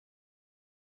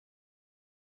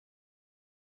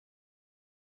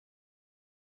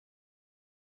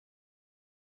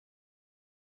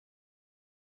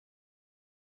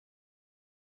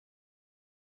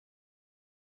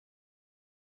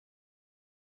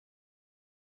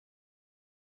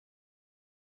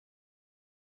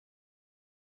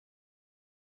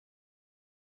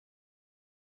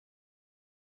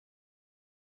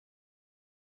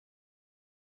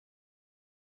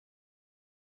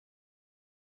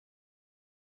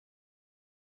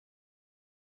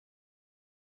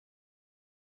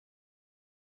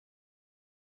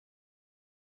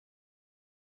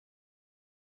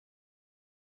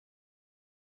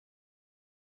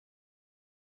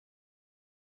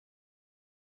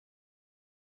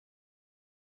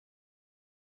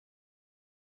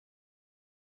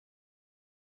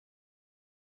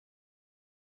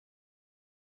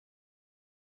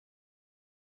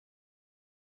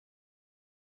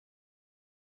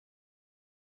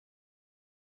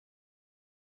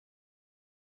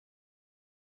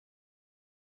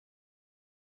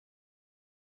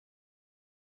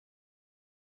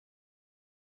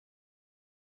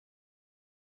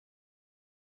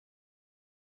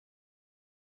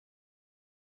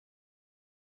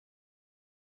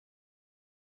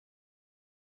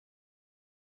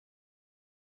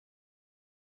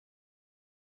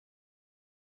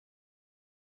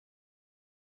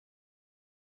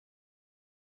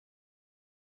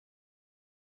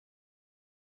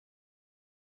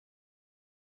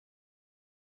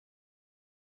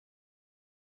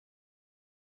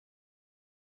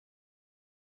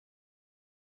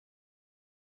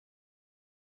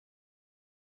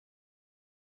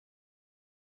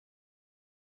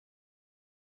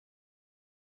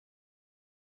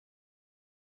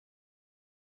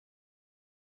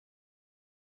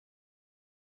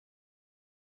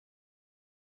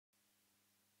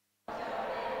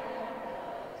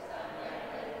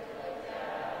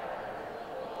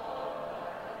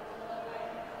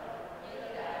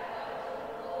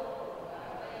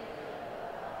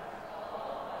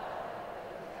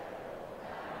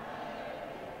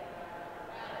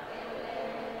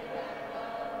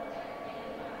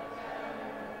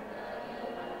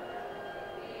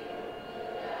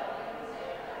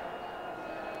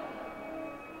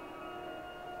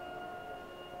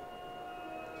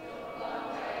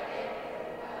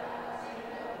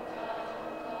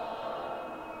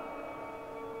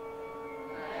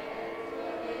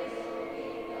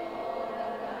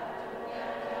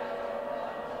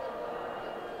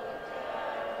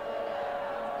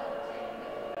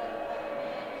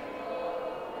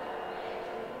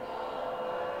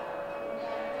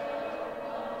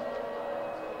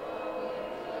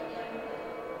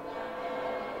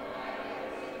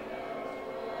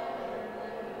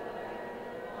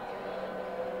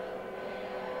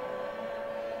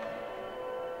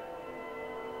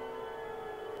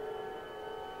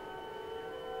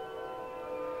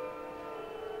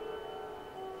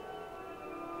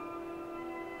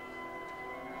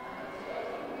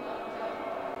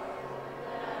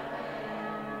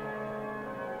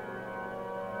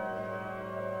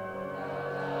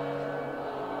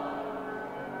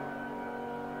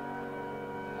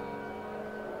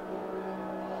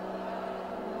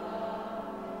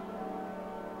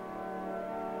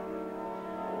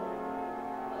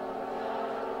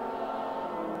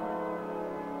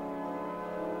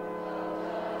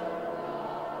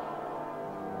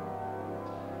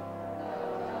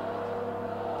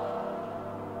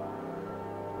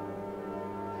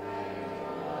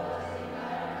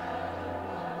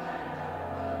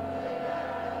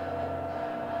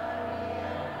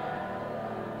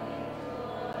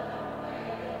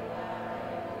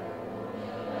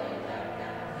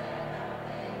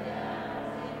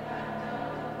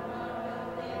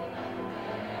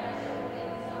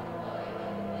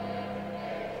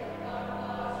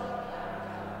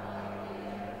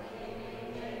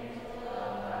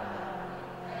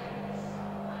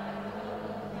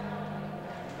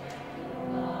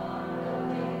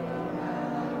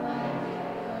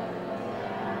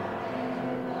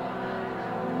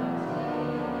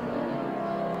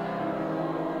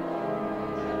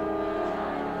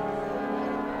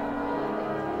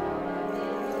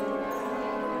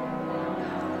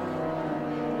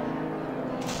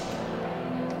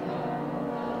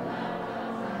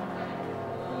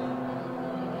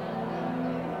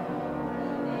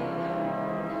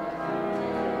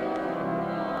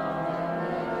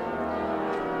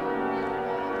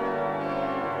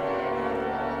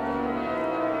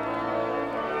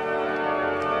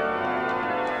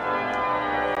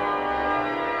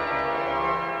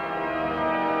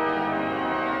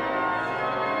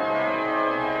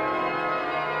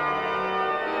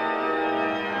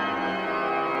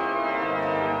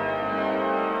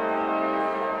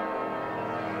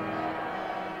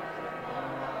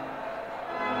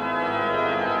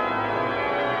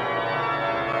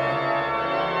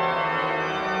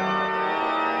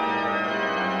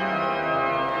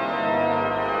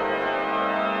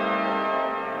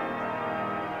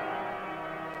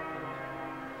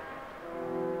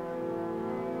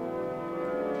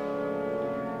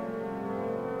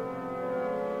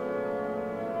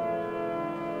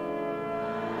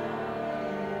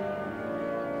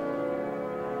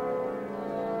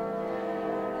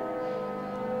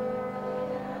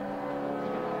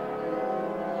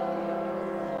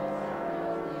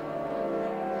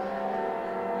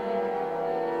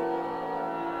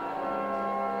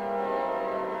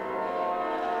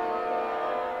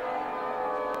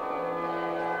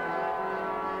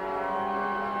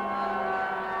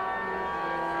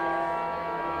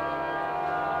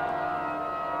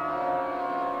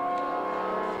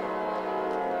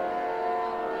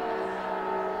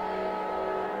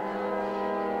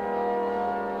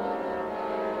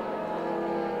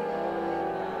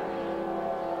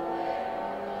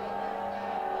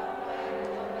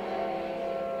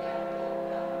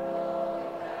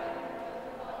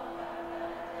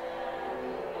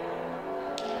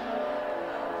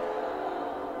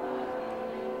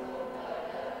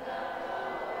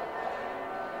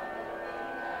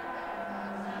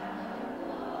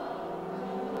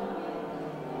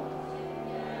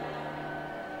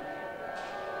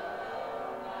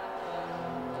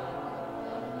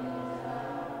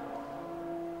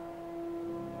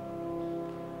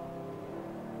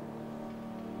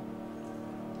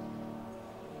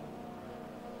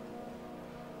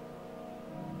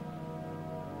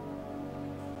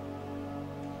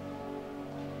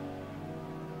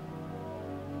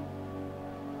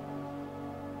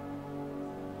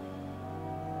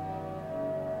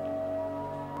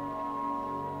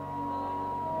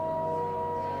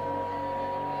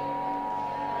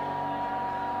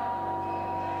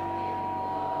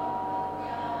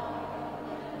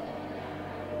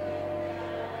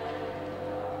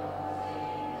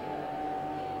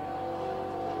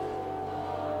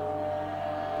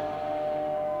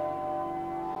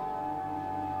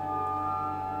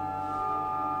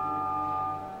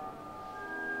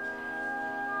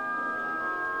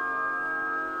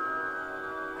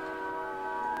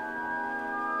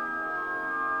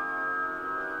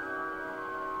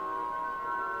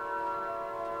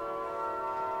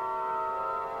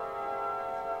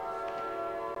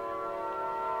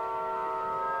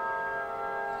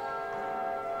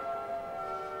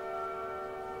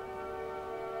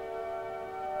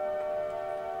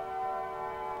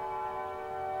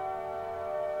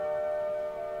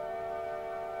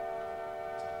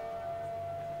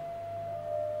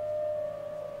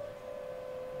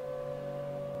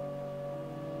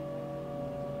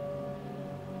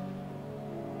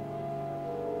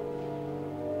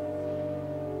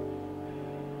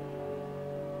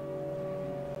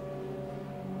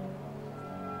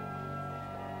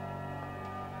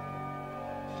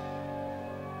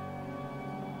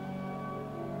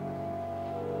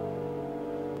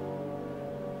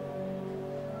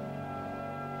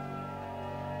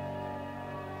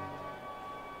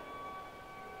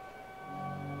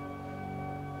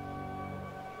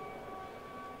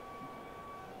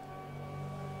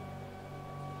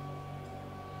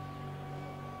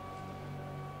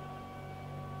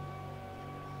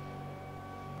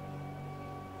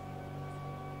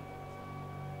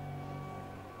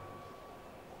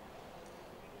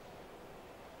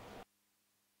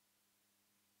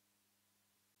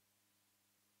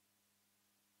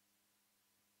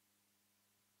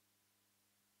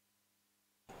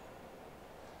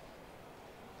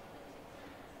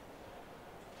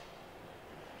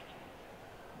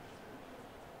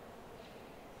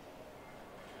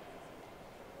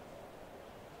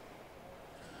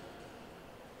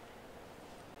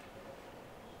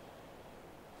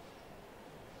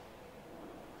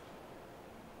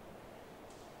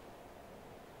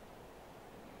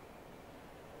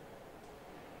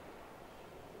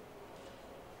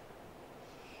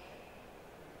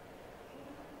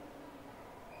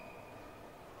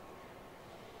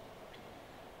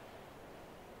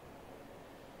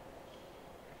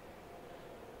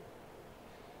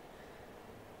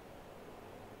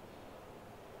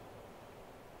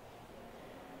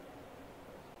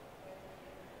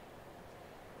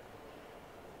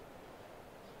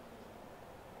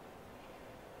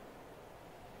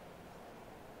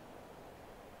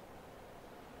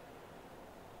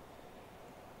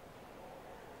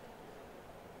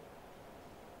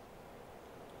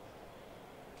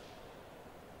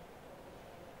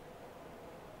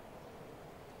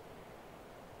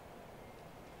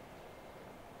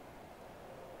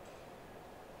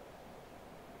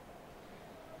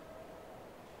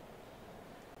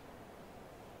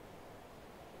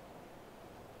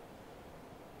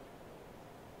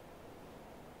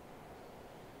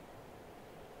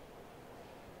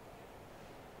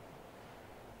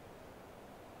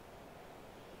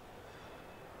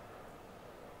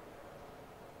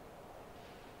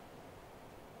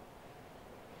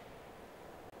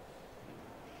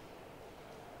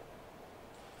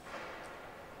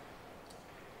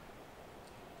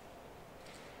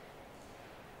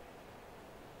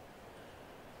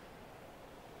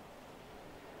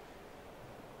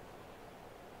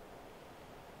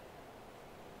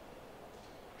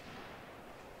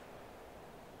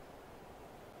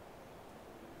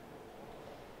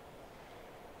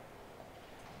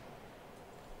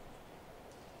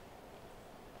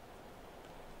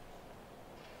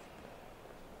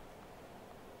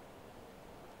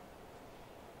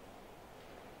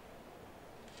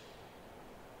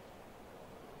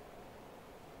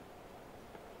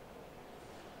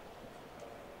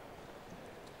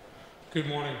Good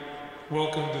morning.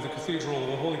 Welcome to the Cathedral of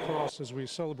the Holy Cross as we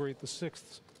celebrate the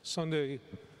 6th Sunday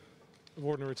of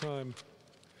Ordinary Time.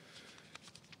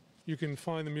 You can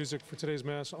find the music for today's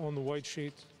Mass on the white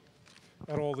sheet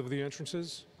at all of the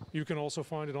entrances. You can also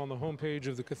find it on the homepage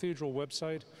of the Cathedral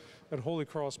website at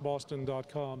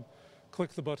holycrossboston.com. Click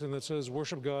the button that says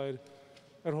Worship Guide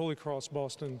at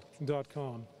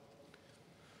holycrossboston.com.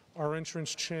 Our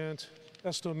entrance chant,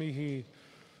 Esto mihi,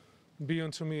 be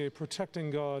unto me a protecting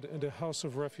God and a house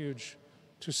of refuge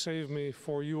to save me,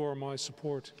 for you are my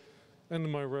support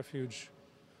and my refuge.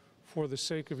 For the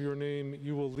sake of your name,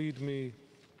 you will lead me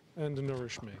and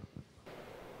nourish me.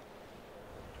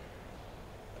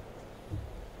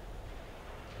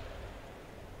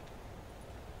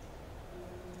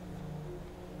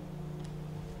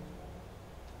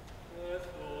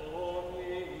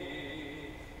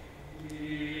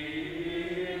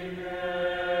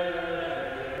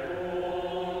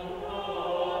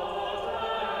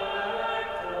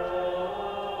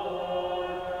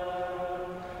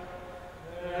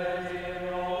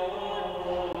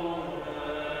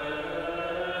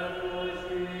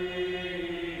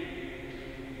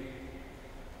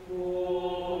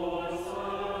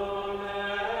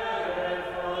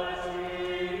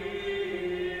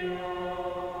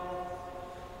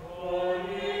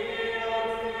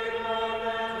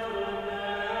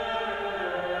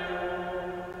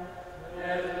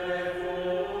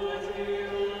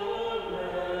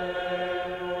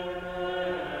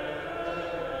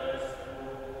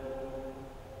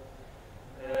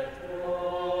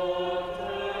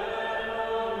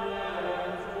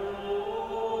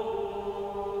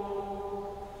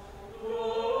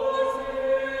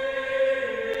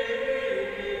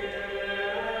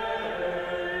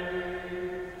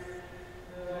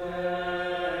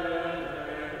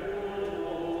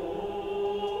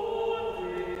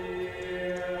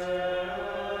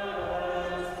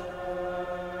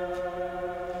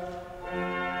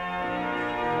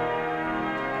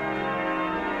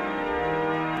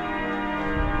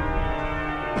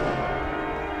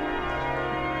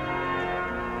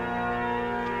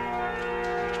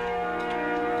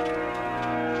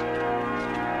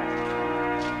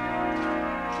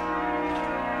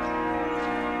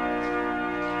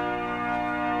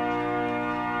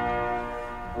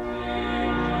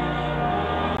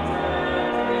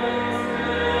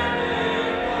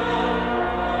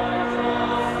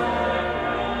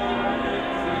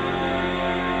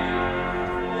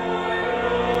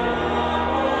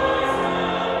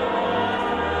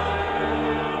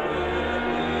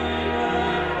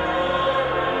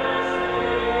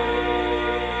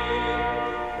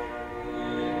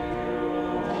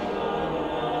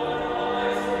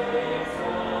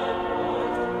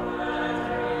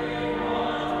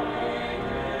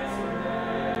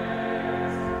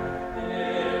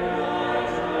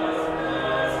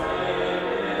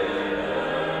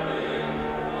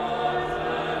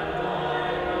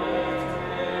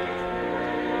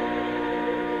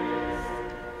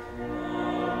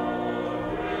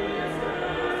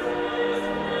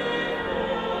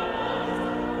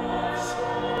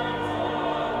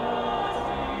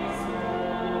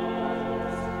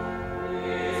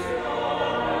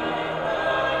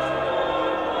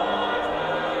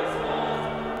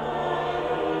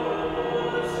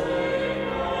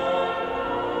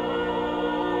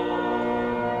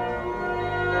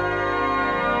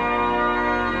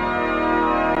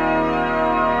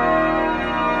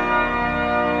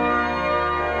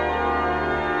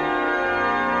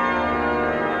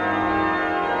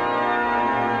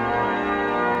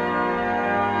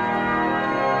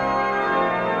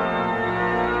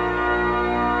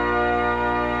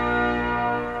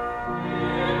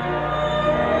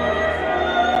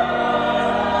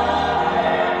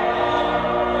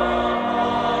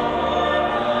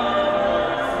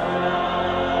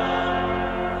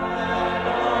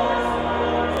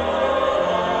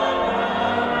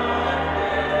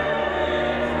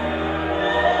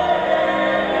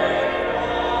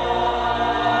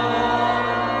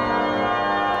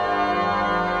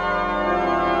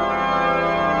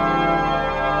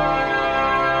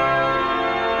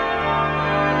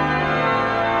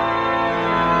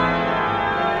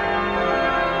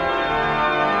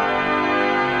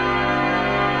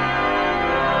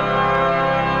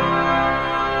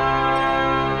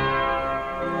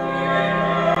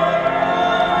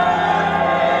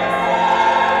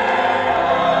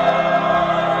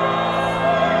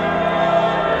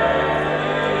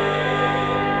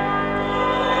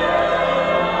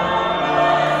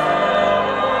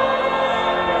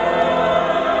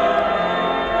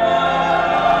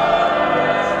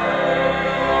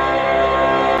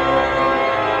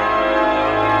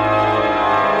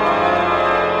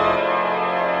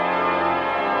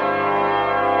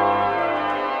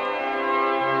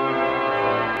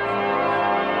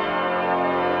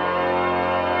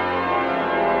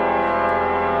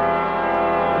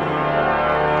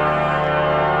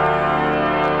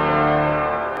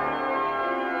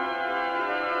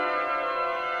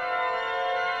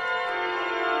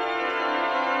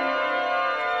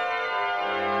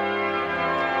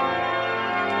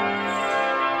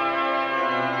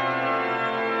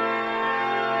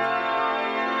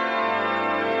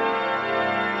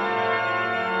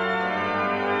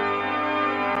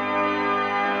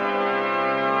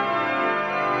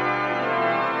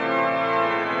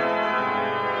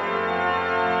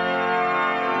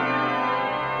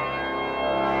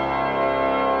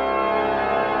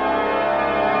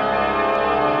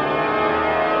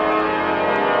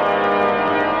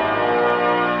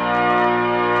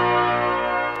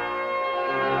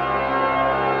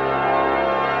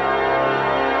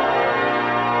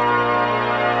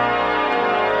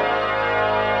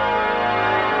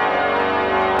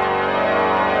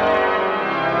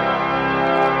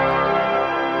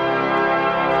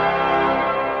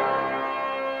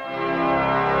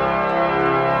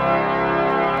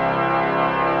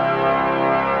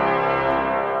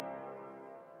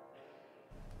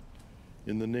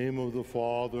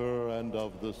 Father, and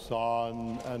of the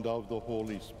Son, and of the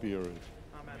Holy Spirit.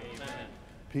 Amen.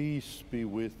 Peace be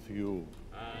with you.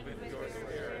 And with your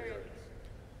spirit.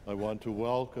 I want to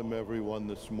welcome everyone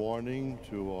this morning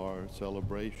to our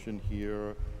celebration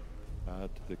here at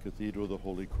the Cathedral of the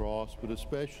Holy Cross, but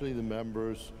especially the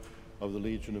members of the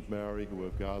Legion of Mary who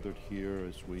have gathered here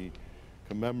as we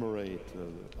commemorate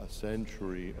a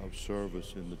century of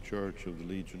service in the Church of the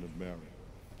Legion of Mary.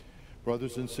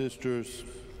 Brothers and sisters,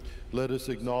 let us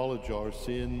acknowledge our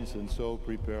sins and so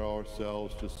prepare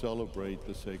ourselves to celebrate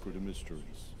the sacred mysteries.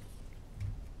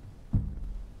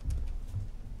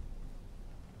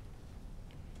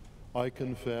 I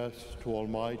confess to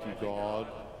Almighty God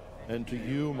and to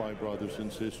you, my brothers and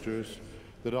sisters,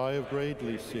 that I have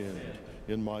greatly sinned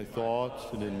in my thoughts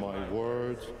and in my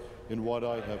words, in what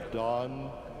I have done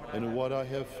and in what I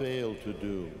have failed to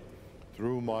do,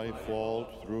 through my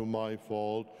fault, through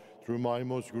my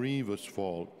most grievous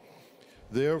fault.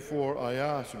 Therefore I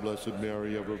ask, Blessed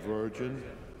Mary, ever Virgin,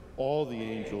 all the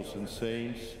angels and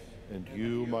saints, and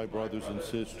you, my brothers and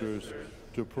sisters,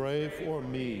 to pray for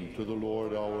me to the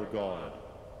Lord our God.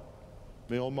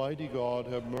 May Almighty God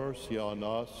have mercy on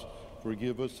us,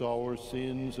 forgive us our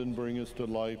sins, and bring us to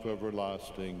life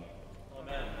everlasting.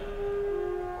 Amen.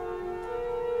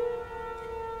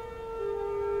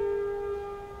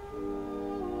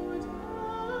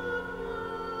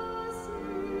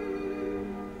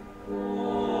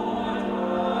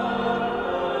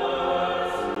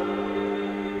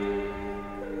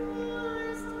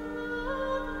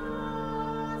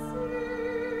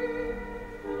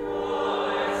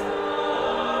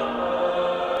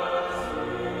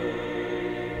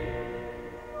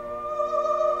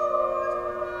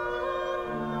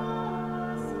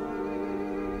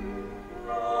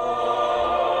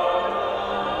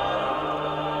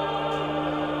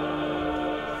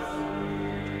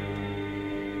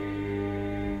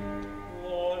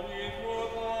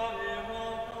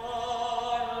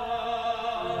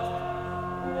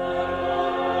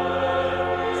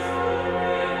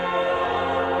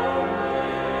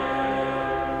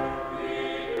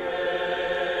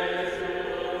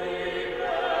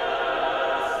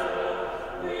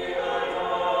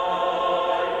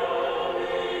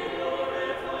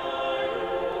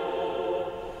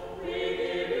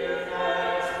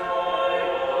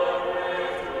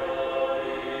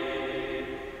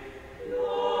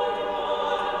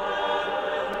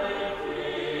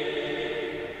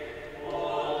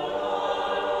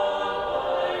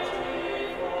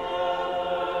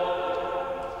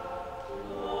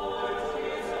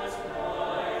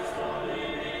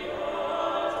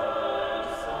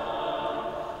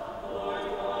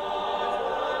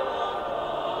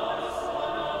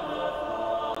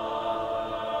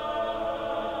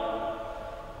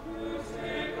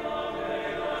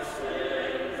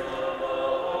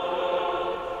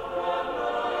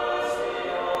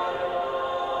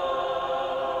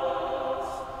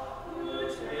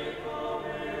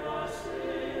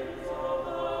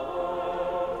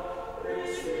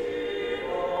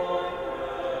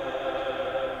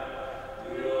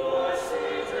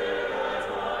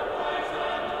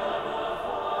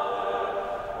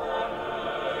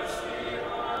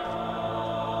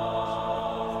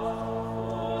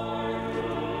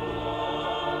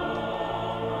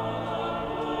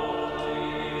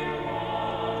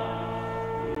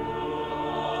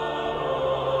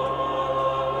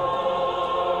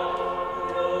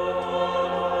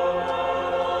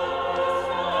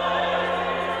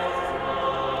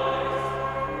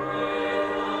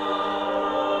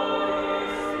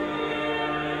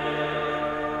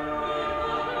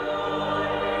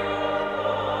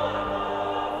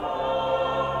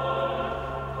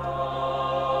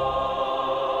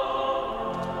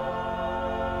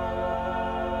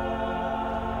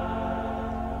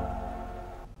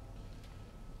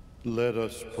 Let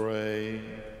us pray.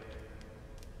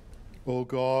 O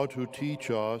God, who teach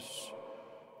us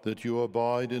that you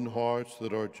abide in hearts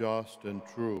that are just and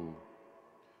true,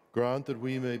 grant that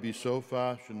we may be so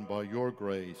fashioned by your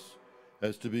grace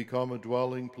as to become a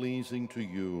dwelling pleasing to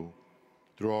you,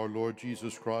 through our Lord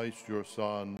Jesus Christ, your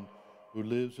Son, who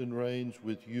lives and reigns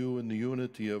with you in the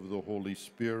unity of the Holy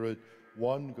Spirit,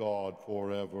 one God,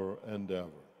 forever and ever.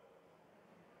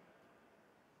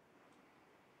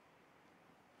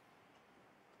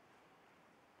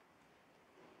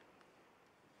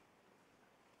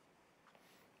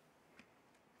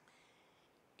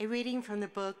 A reading from the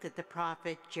book of the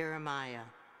prophet Jeremiah.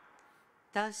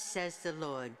 Thus says the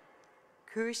Lord,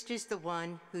 cursed is the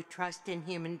one who trusts in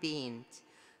human beings,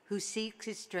 who seeks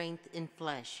his strength in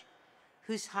flesh,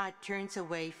 whose heart turns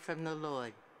away from the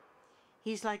Lord.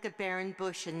 He's like a barren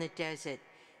bush in the desert,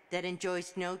 that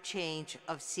enjoys no change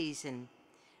of season,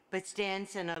 but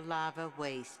stands in a lava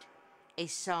waste, a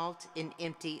salt in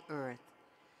empty earth.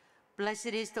 Blessed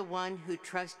is the one who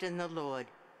trusts in the Lord,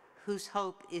 whose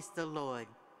hope is the Lord.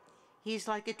 He is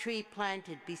like a tree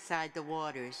planted beside the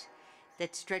waters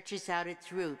that stretches out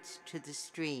its roots to the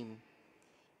stream.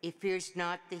 It fears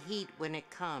not the heat when it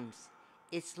comes.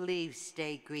 Its leaves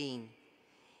stay green.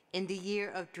 In the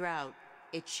year of drought,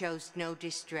 it shows no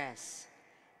distress,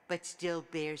 but still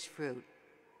bears fruit.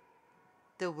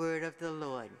 The word of the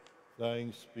Lord.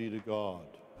 Thanks be to God.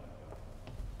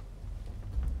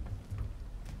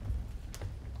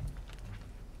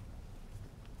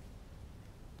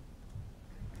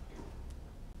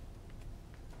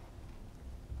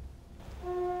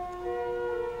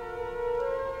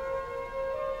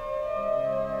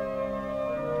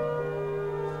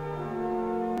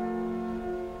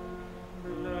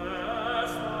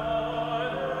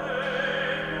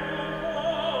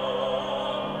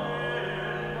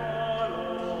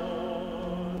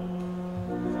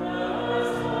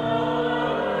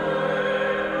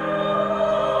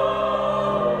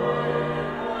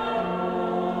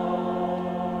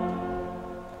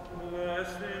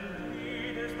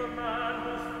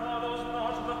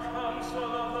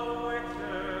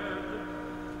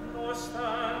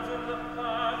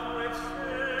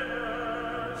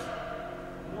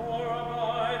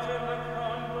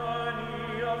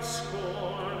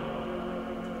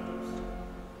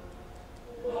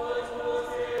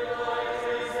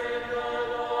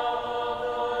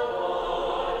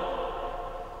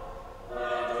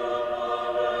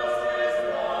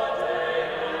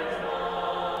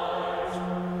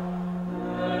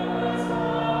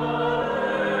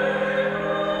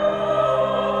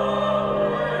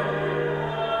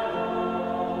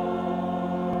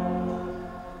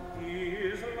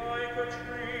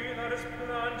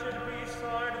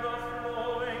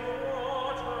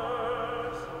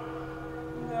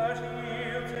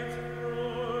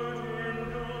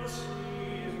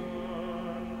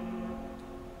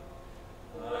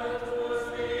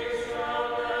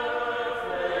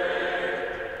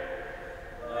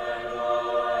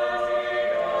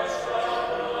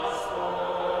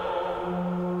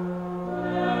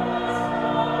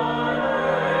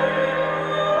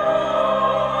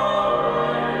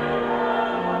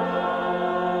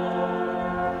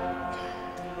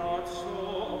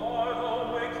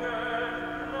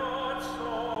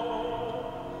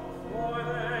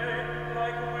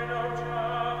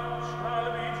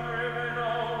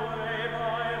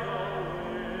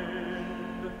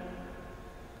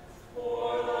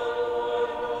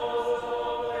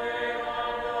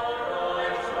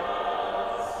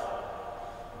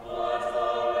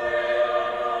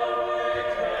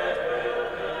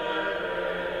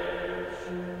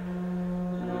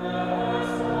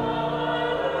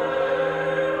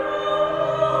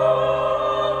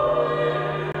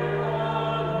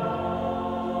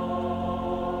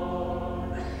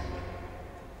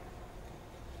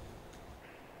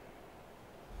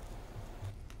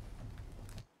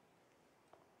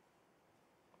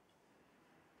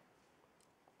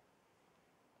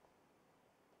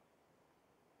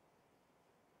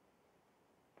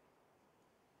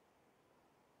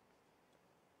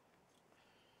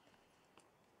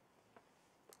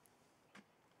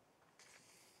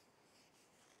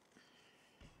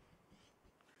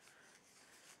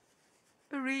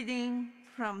 A reading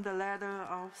from the letter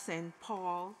of St.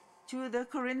 Paul to the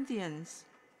Corinthians.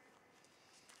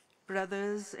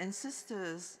 Brothers and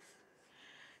sisters,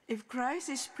 if Christ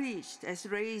is preached as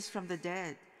raised from the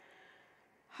dead,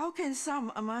 how can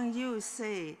some among you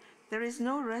say there is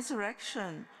no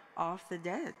resurrection of the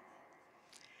dead?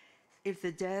 If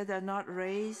the dead are not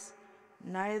raised,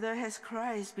 neither has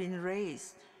Christ been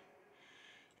raised.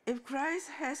 If Christ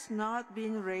has not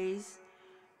been raised,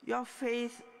 your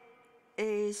faith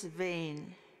is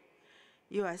vain.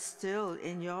 You are still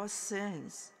in your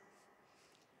sins.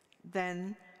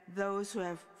 Then those who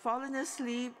have fallen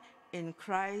asleep in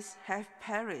Christ have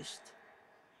perished.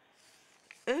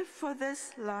 If for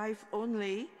this life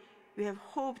only we have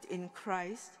hoped in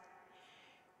Christ,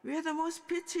 we are the most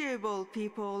pitiable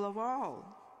people of all.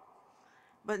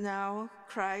 But now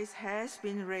Christ has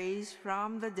been raised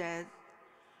from the dead,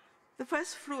 the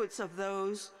first fruits of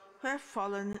those who have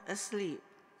fallen asleep.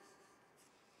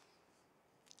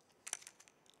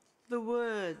 The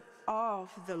word of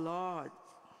the Lord.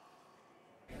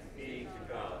 Be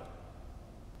to God.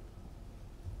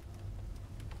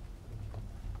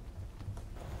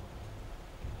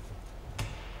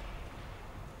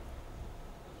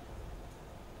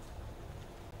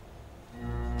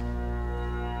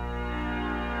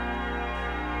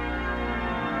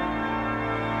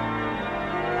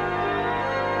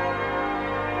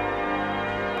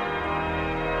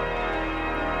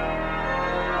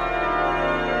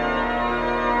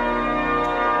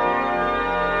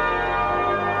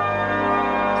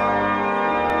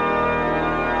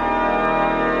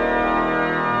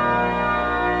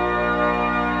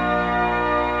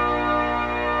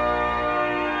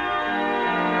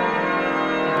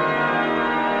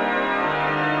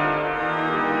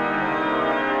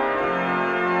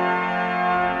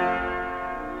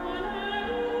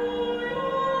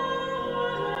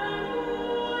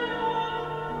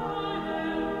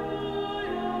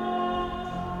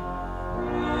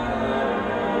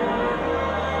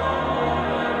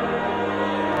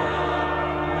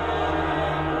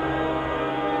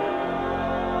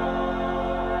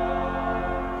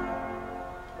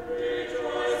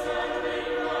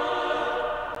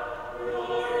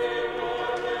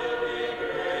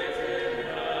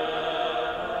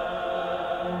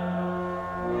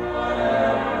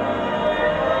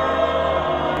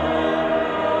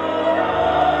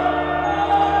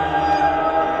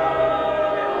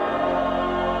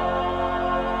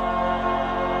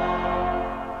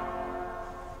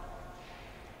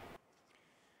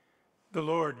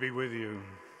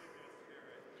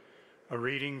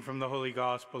 Reading from the Holy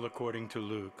Gospel according to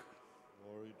Luke.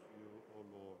 Glory to you, O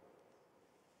Lord.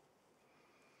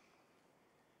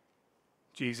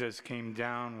 Jesus came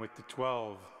down with the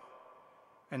 12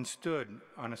 and stood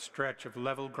on a stretch of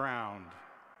level ground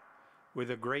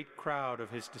with a great crowd of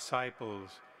his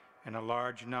disciples and a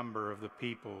large number of the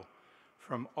people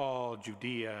from all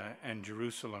Judea and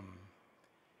Jerusalem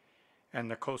and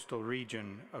the coastal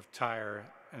region of Tyre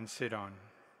and Sidon.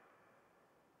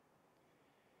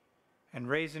 And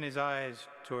raising his eyes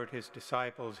toward his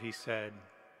disciples, he said,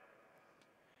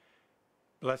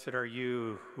 "Blessed are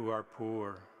you who are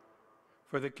poor,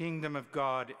 for the kingdom of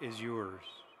God is yours.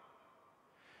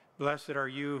 Blessed are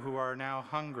you who are now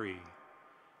hungry,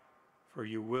 for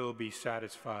you will be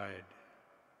satisfied.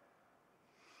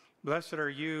 Blessed are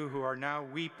you who are now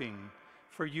weeping,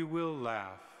 for you will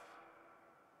laugh.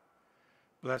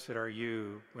 Blessed are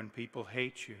you when people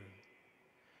hate you,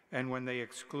 and when they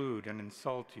exclude and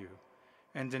insult you,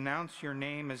 and denounce your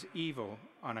name as evil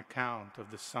on account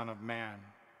of the Son of Man.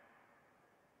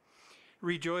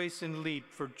 Rejoice and leap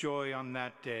for joy on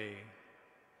that day.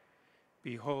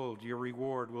 Behold, your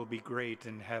reward will be great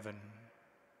in heaven.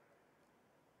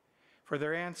 For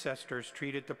their ancestors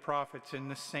treated the prophets in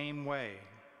the same way.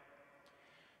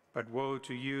 But woe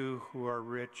to you who are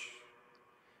rich,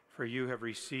 for you have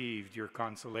received your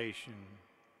consolation.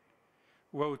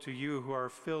 Woe to you who are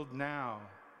filled now,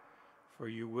 for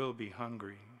you will be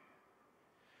hungry.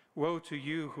 Woe to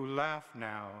you who laugh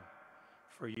now,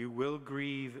 for you will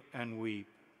grieve and weep.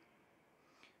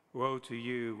 Woe to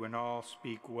you when all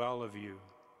speak well of you,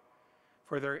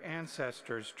 for their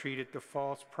ancestors treated the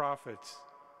false prophets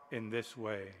in this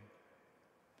way."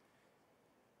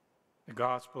 The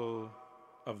Gospel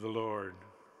of the Lord.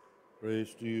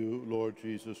 Praise to you, Lord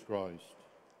Jesus Christ.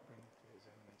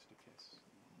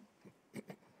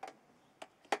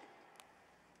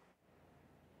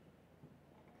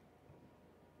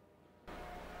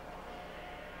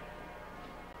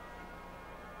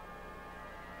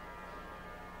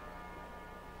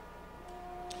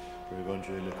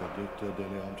 Evangelica dicta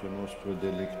deleante nostra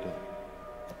delicta.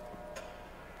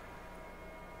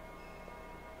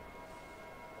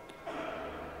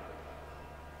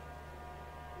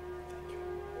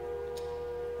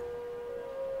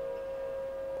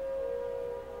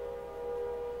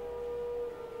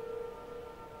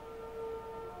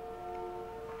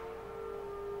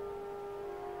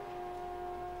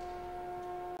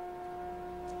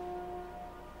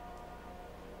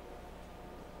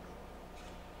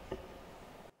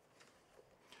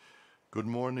 Good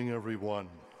morning, everyone.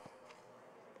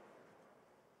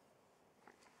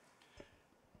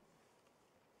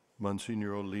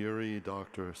 Monsignor O'Leary,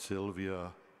 Dr.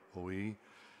 Sylvia Oe,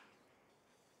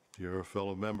 dear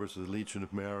fellow members of the Legion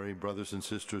of Mary, brothers and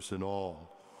sisters in all,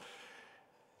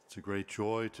 it's a great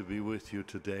joy to be with you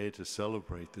today to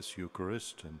celebrate this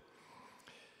Eucharist. And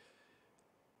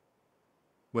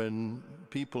when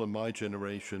people in my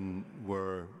generation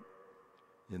were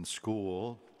in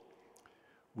school,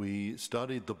 we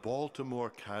studied the Baltimore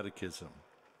Catechism,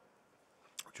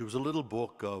 which was a little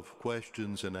book of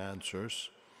questions and answers,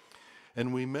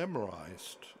 and we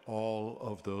memorized all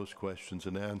of those questions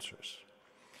and answers.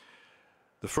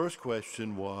 The first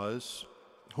question was,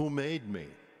 who made me?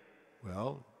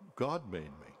 Well, God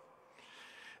made me.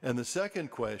 And the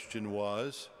second question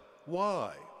was,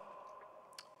 why?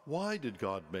 Why did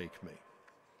God make me?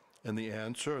 And the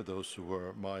answer, those who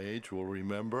are my age will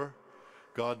remember,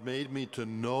 God made me to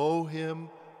know him,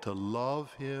 to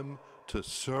love him, to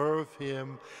serve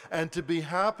him, and to be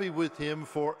happy with him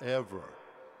forever.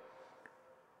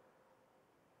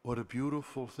 What a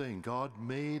beautiful thing. God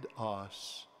made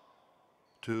us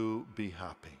to be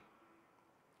happy.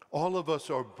 All of us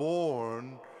are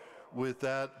born with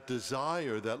that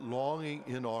desire, that longing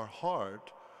in our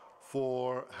heart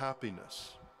for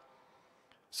happiness.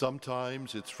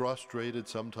 Sometimes it's frustrated,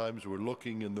 sometimes we're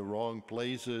looking in the wrong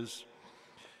places.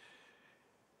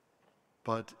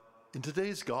 But in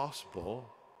today's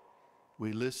gospel,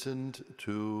 we listened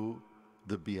to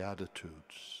the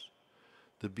Beatitudes.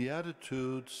 The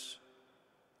Beatitudes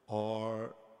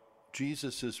are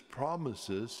Jesus'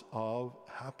 promises of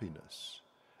happiness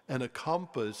and a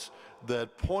compass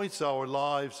that points our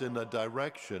lives in a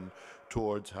direction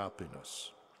towards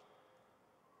happiness.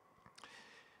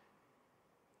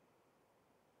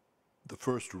 The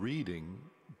first reading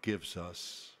gives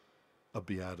us a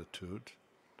beatitude.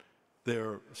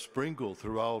 They're sprinkled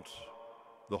throughout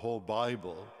the whole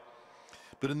Bible.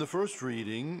 But in the first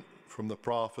reading from the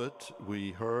prophet,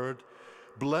 we heard,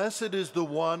 "Blessed is the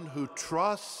one who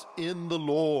trusts in the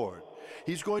Lord."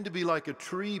 He's going to be like a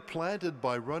tree planted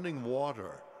by running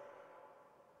water.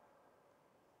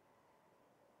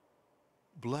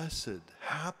 blessed,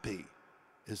 happy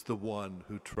is the one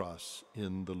who trusts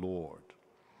in the Lord.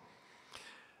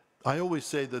 I always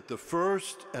say that the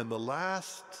first and the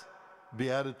last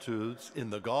Beatitudes in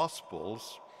the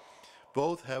Gospels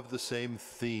both have the same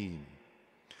theme.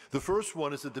 The first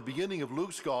one is at the beginning of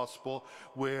Luke's Gospel,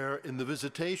 where in the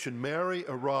visitation, Mary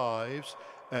arrives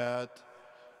at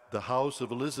the house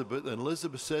of Elizabeth, and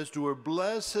Elizabeth says to her,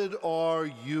 "Blessed are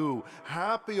you,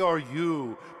 happy are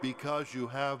you, because you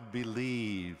have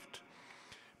believed."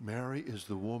 Mary is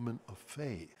the woman of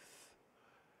faith,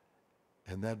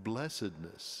 and that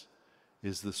blessedness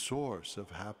is the source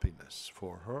of happiness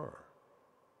for her.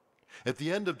 At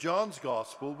the end of John's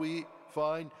Gospel, we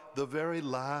find the very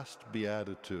last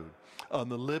beatitude on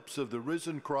the lips of the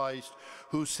risen Christ,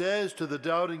 who says to the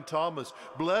doubting Thomas,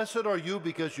 "Blessed are you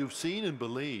because you've seen and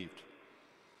believed.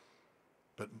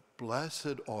 But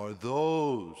blessed are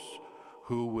those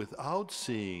who without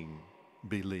seeing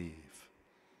believe."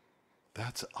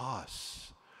 That's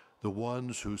us, the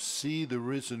ones who see the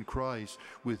risen Christ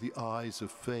with the eyes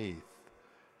of faith.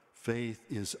 Faith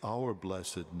is our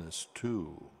blessedness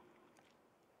too.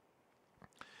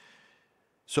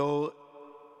 So,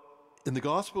 in the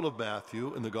Gospel of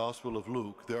Matthew and the Gospel of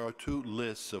Luke, there are two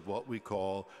lists of what we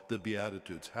call the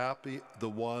Beatitudes. Happy the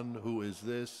one who is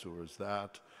this or is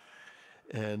that.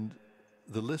 And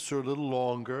the lists are a little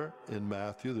longer in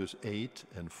Matthew. There's 8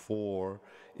 and 4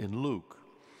 in Luke.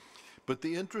 But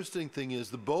the interesting thing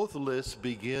is that both lists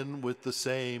begin with the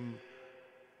same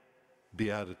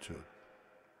beatitude.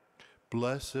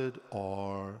 Blessed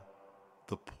are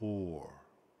the poor.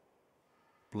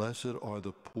 Blessed are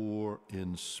the poor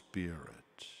in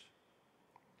spirit.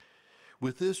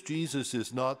 With this, Jesus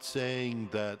is not saying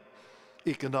that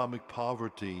economic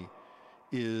poverty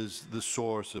is the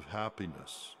source of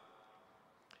happiness.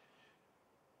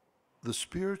 The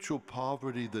spiritual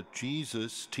poverty that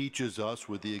Jesus teaches us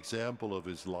with the example of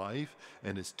his life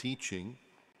and his teaching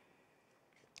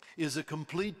is a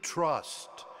complete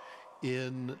trust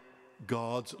in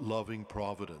God's loving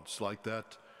providence, like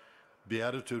that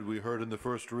beatitude we heard in the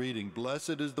first reading.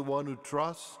 Blessed is the one who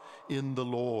trusts in the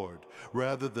Lord,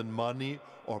 rather than money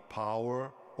or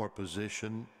power or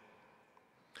position.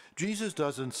 Jesus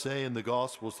doesn't say in the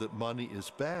Gospels that money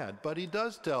is bad, but he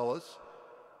does tell us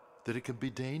that it can be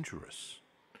dangerous.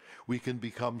 We can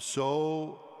become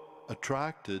so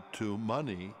attracted to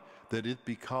money that it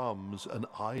becomes an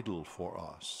idol for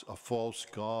us, a false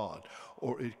god,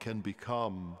 or it can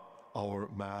become our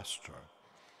master.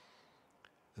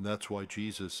 And that's why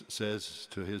Jesus says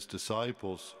to his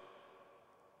disciples,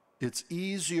 it's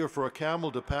easier for a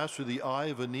camel to pass through the eye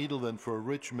of a needle than for a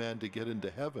rich man to get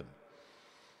into heaven.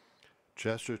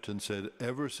 Chesterton said,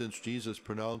 ever since Jesus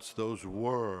pronounced those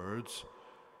words,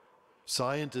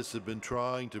 scientists have been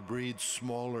trying to breed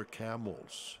smaller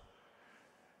camels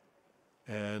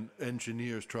and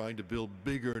engineers trying to build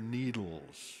bigger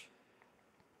needles.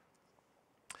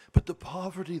 But the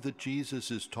poverty that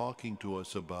Jesus is talking to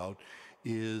us about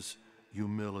is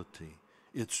humility.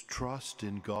 It's trust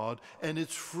in God, and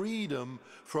it's freedom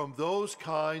from those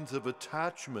kinds of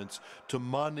attachments to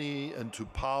money and to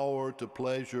power, to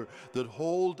pleasure, that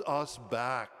hold us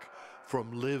back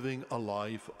from living a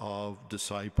life of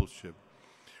discipleship.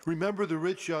 Remember the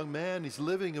rich young man, he's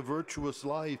living a virtuous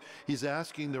life. He's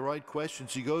asking the right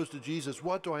questions. He goes to Jesus,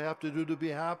 what do I have to do to be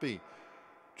happy?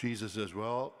 Jesus says,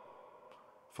 well,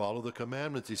 follow the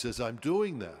commandments. He says, I'm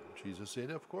doing that. Jesus said,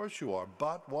 of course you are,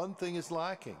 but one thing is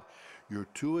lacking. You're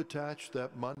too attached to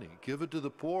that money. Give it to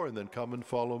the poor and then come and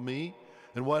follow me.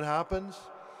 And what happens?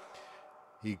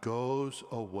 He goes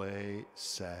away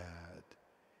sad.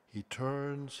 He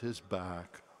turns his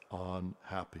back on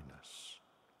happiness.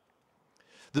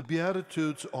 The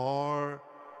Beatitudes are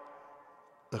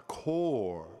a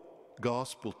core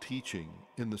gospel teaching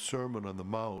in the Sermon on the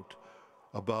Mount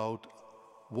about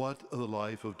what the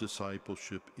life of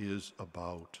discipleship is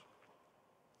about.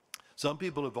 Some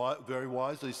people have very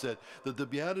wisely said that the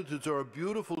Beatitudes are a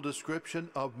beautiful description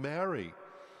of Mary.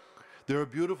 They're a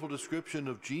beautiful description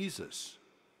of Jesus.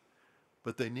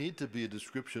 But they need to be a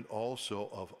description also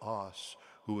of us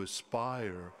who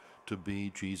aspire to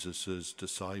be Jesus'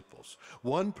 disciples.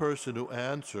 One person who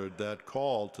answered that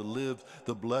call to live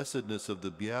the blessedness of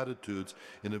the Beatitudes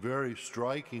in a very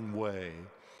striking way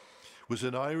was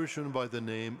an Irishman by the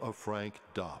name of Frank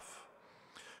Duff,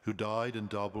 who died in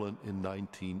Dublin in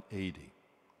 1980.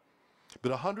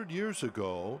 But 100 years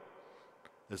ago,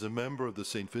 as a member of the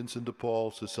St. Vincent de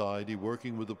Paul Society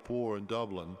working with the poor in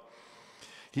Dublin,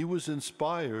 he was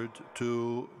inspired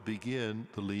to begin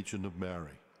the Legion of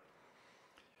Mary.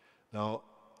 Now,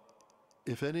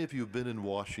 if any of you have been in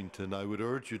Washington, I would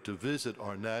urge you to visit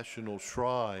our National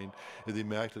Shrine of the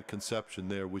Immaculate Conception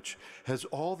there, which has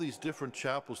all these different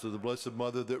chapels to the Blessed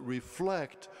Mother that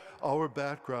reflect our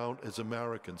background as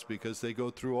Americans, because they go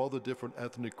through all the different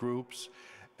ethnic groups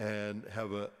and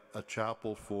have a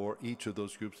chapel for each of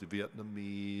those groups, the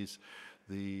Vietnamese,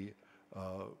 the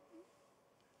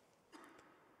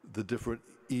different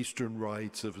Eastern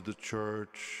rites of the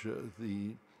Church,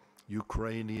 the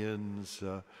Ukrainians,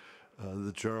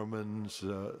 the Germans,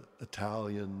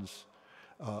 Italians,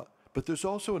 but there's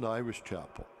also an Irish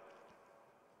chapel.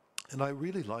 And I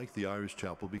really like the Irish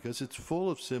chapel because it's full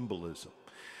of symbolism.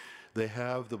 They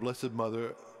have the Blessed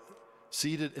Mother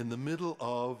seated in the middle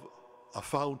of a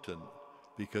fountain,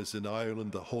 because in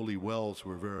Ireland the holy wells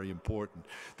were very important.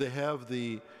 They have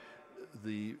the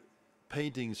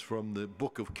paintings from the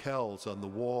Book of Kells on the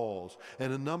walls,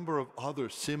 and a number of other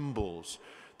symbols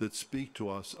that speak to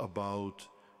us about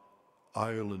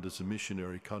Ireland as a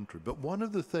missionary country. But one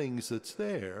of the things that's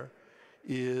there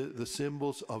is the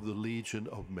symbols of the Legion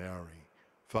of Mary,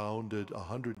 founded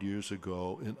 100 years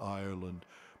ago in Ireland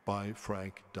by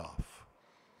Frank Duff.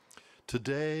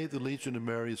 Today, the Legion of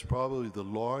Mary is probably the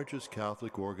largest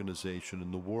Catholic organization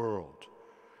in the world.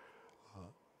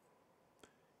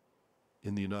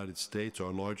 In the United States,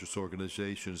 our largest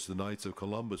organization is the Knights of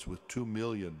Columbus, with 2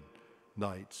 million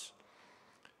knights.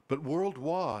 But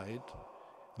worldwide,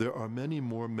 there are many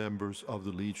more members of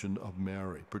the Legion of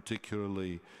Mary,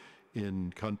 particularly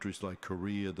in countries like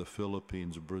Korea, the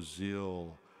Philippines,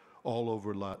 Brazil, all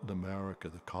over Latin America,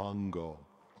 the Congo.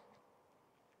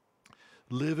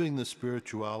 Living the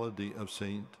spirituality of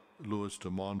St. Louis de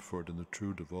Montfort in the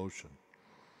true devotion.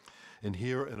 And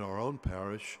here in our own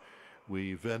parish,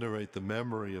 we venerate the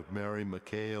memory of Mary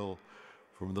McHale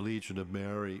from the Legion of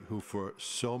Mary, who for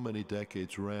so many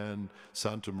decades ran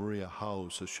Santa Maria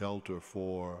House, a shelter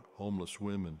for homeless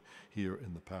women here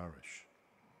in the parish.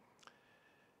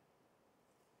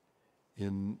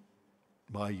 In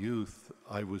my youth,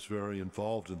 I was very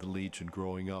involved in the Legion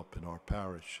growing up in our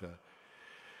parish.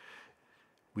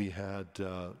 We had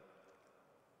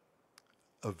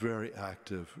a very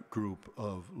active group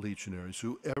of legionaries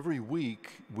who every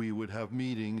week we would have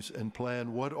meetings and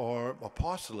plan what our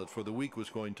apostolate for the week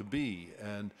was going to be.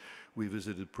 And we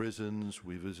visited prisons,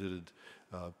 we visited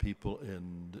people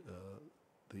in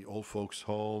the old folks'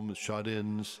 homes,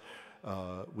 shut-ins.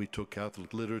 We took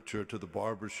Catholic literature to the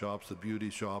barber shops, the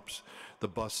beauty shops, the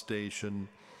bus station.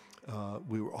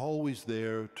 We were always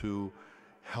there to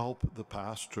help the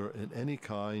pastor in any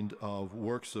kind of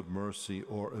works of mercy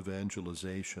or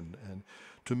evangelization. And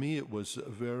to me, it was a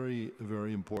very,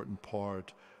 very important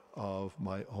part of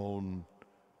my own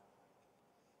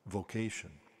vocation.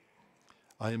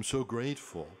 I am so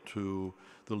grateful to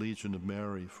the Legion of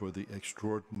Mary for the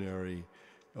extraordinary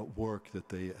work that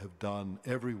they have done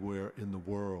everywhere in the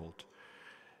world.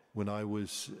 When I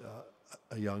was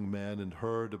a young man and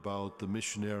heard about the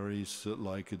missionaries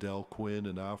like Adele Quinn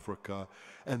in Africa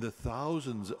and the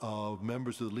thousands of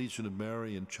members of the Legion of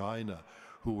Mary in China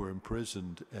who were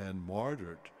imprisoned and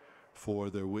martyred for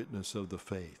their witness of the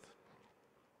faith.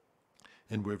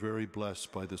 And we're very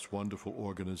blessed by this wonderful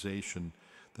organization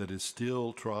that is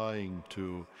still trying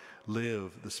to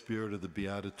live the spirit of the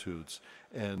Beatitudes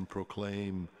and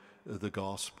proclaim the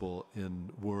gospel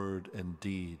in word and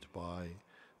deed by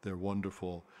their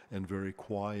wonderful and very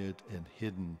quiet and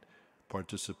hidden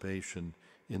participation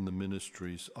in the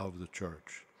ministries of the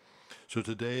Church. So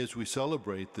today, as we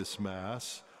celebrate this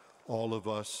Mass, all of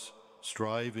us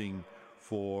striving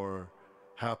for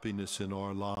happiness in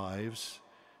our lives,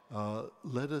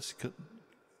 let us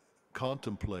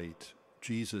contemplate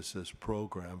Jesus'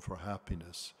 program for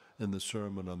happiness in the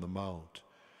Sermon on the Mount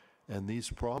and these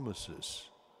promises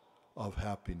of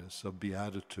happiness, of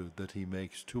beatitude that he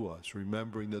makes to us,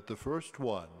 remembering that the first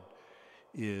one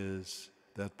is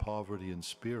that poverty in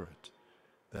spirit,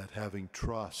 that having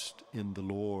trust in the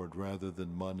Lord rather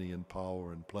than money and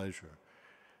power and pleasure,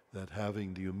 that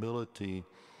having the humility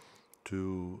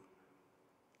to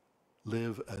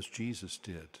live as Jesus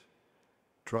did,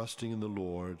 trusting in the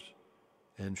Lord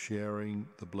and sharing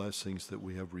the blessings that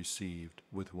we have received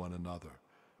with one another,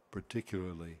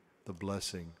 particularly the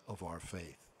blessing of our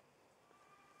faith.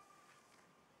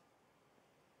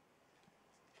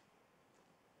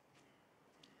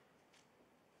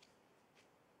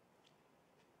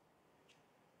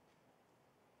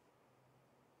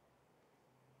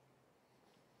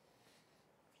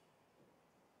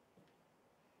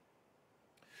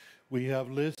 We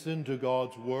have listened to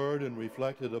God's word and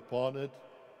reflected upon it.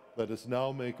 Let us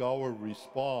now make our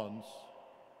response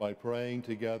by praying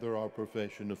together our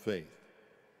profession of faith.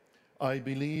 I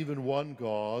believe in one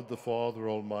God, the Father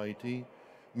Almighty,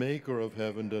 maker of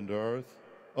heaven and earth,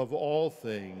 of all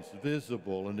things,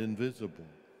 visible and invisible.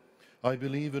 I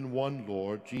believe in one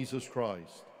Lord, Jesus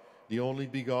Christ, the only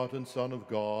begotten Son of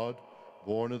God,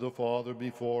 born of the Father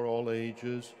before all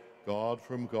ages, God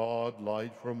from God,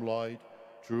 light from light,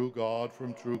 true God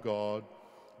from true God,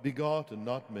 begotten,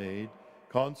 not made,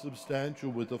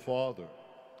 consubstantial with the Father.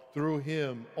 Through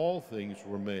him all things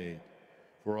were made.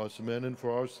 For us men and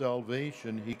for our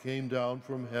salvation he came down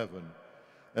from heaven,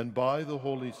 and by the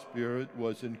Holy Spirit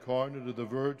was incarnate of the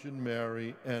Virgin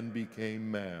Mary and became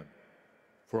man.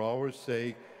 For our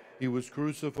sake he was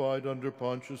crucified under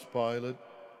Pontius Pilate.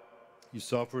 He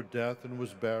suffered death and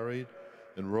was buried,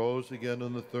 and rose again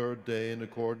on the third day in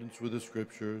accordance with the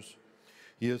Scriptures.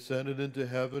 He ascended into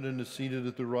heaven and is seated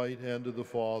at the right hand of the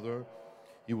Father.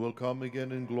 He will come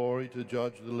again in glory to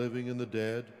judge the living and the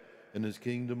dead, and his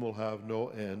kingdom will have no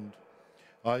end.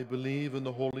 I believe in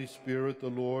the Holy Spirit, the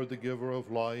Lord, the giver of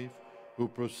life, who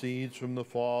proceeds from the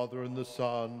Father and the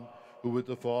Son, who with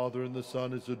the Father and the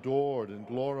Son is adored and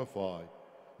glorified,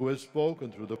 who has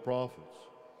spoken through the prophets.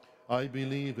 I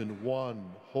believe in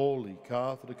one holy,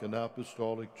 Catholic, and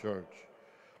Apostolic Church.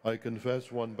 I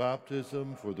confess one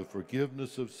baptism for the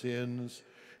forgiveness of sins,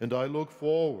 and I look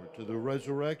forward to the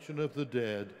resurrection of the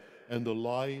dead and the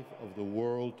life of the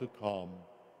world to come.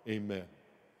 Amen.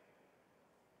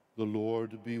 The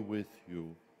Lord be with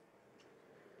you.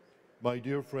 My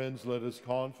dear friends, let us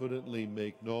confidently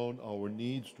make known our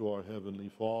needs to our Heavenly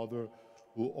Father,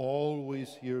 who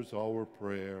always hears our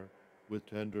prayer with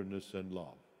tenderness and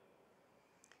love.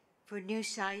 For new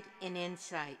sight and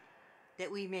insight,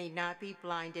 that we may not be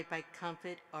blinded by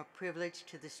comfort or privilege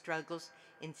to the struggles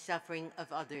and suffering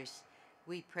of others,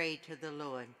 we pray to the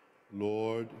Lord.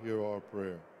 Lord, hear our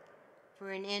prayer.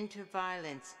 For an end to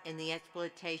violence and the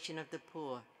exploitation of the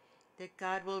poor, that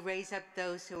God will raise up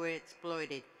those who are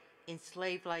exploited in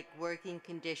slave-like working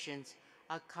conditions,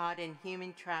 are caught in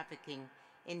human trafficking,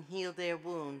 and heal their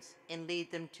wounds and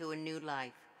lead them to a new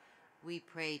life. We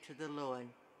pray to the Lord.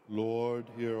 Lord,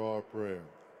 hear our prayer.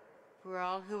 For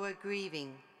all who are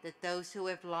grieving, that those who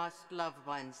have lost loved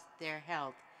ones, their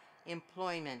health,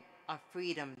 employment, or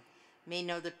freedom may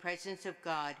know the presence of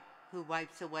God, who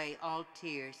wipes away all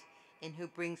tears and who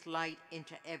brings light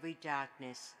into every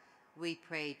darkness. We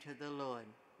pray to the Lord.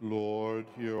 Lord,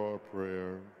 hear our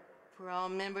prayer. For all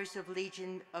members of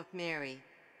Legion of Mary,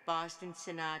 Boston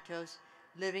Senatos,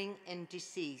 living and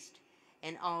deceased,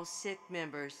 and all sick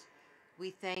members,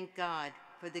 we thank God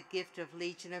for the gift of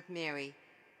Legion of Mary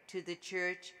to the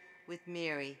Church with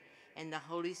Mary and the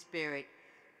Holy Spirit,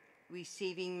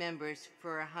 receiving members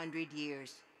for 100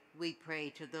 years. We pray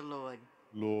to the Lord.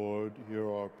 Lord, hear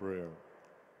our prayer.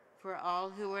 For all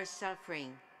who are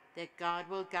suffering, that God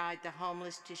will guide the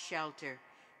homeless to shelter,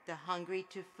 the hungry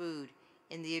to food,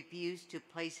 and the abused to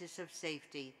places of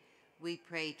safety, we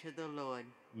pray to the Lord.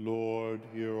 Lord,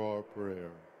 hear our prayer.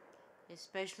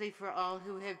 Especially for all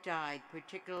who have died,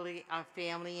 particularly our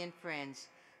family and friends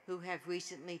who have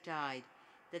recently died,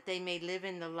 that they may live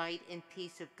in the light and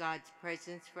peace of God's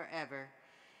presence forever.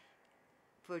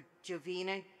 For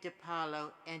Jovina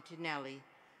DePaulo Antonelli,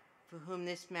 for whom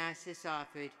this Mass is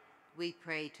offered, we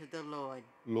pray to the Lord.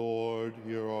 Lord,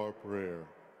 hear our prayer.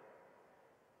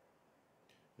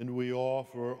 And we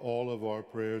offer all of our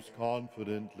prayers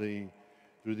confidently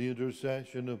through the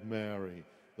intercession of Mary,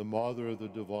 the Mother of the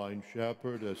Divine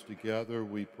Shepherd, as together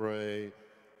we pray,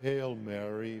 Hail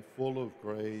Mary, full of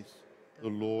grace, the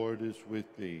Lord is with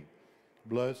thee.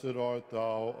 Blessed art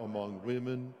thou among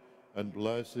women, and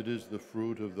blessed is the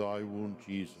fruit of thy womb,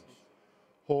 Jesus.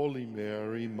 Holy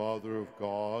Mary, Mother of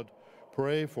God,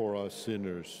 pray for us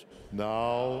sinners,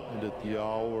 now and at the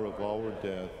hour of our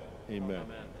death. Amen.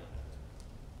 Amen.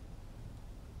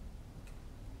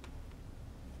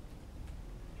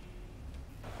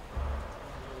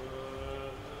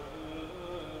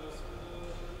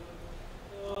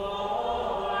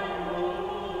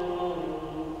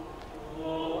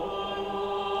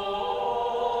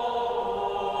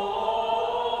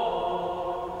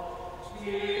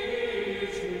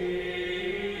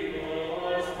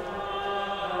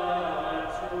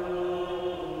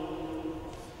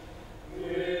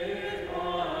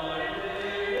 With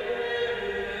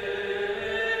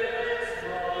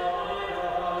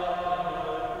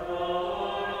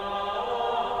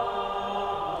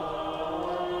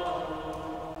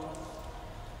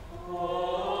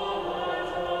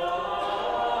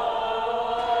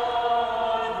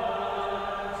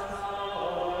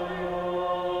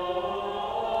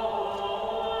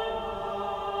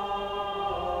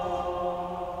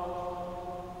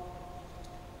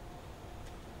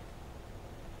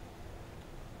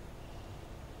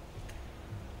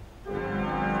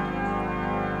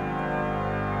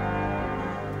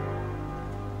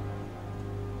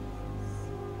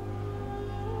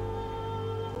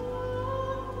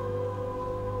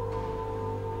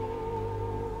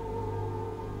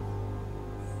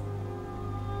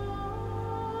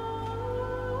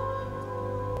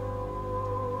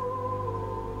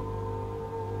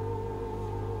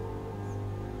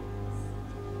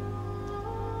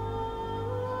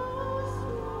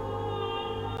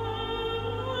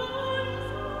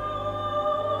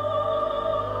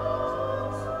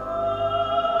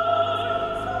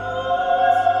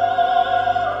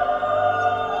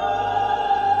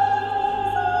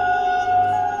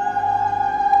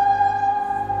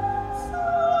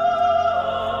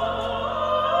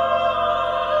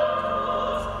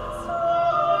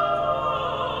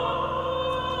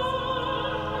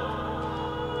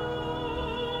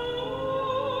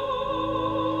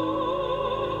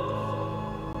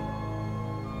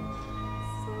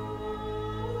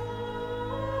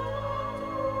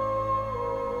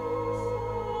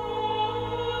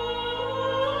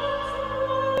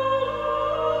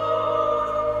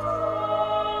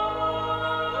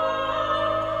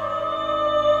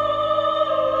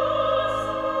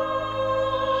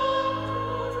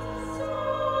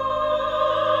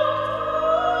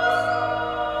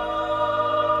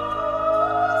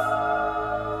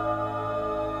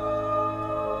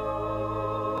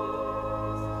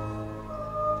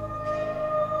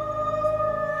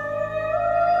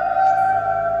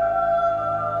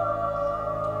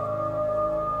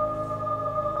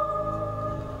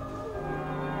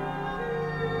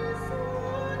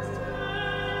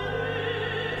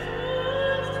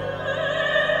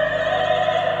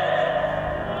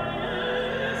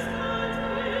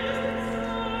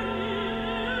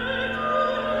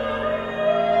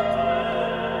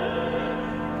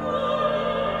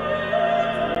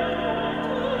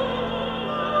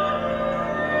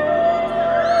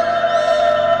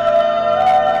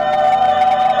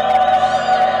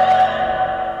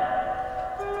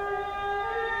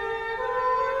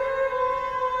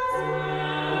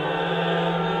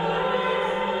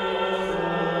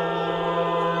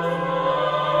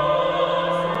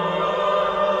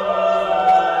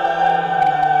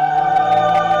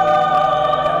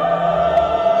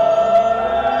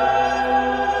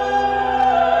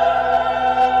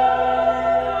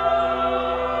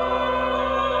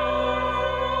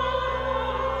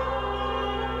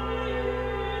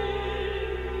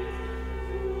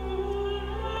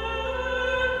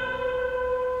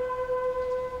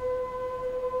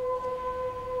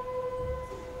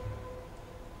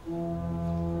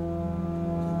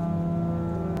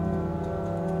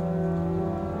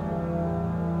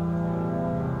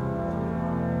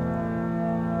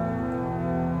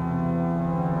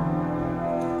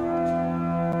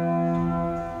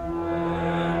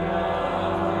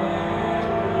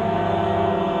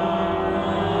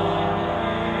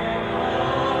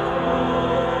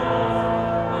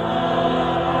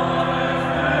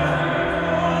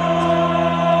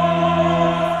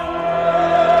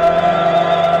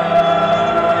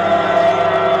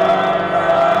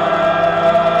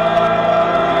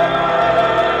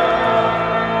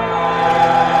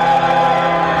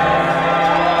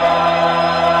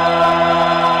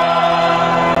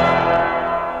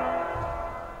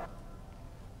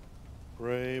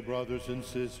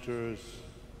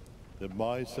that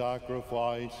my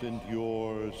sacrifice and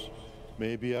yours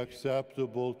may be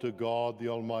acceptable to God the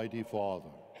Almighty Father.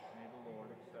 May the Lord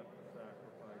accept the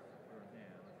sacrifice at your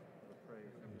hands for the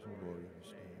praise and Praise the glory Lord of of his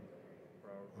his name. name, for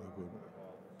our Our good good. and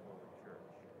all his holy church.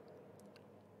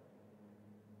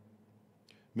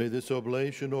 May this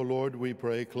oblation, O Lord, we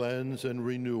pray, cleanse and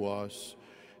renew us,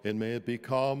 and may it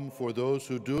become, for those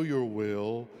who do your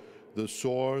will, the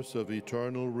source of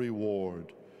eternal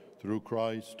reward, through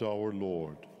Christ our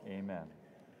Lord. Amen.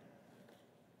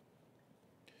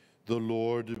 The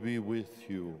Lord be with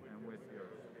you. And with your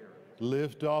spirit.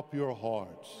 Lift up your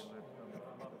hearts.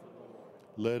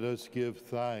 Let us give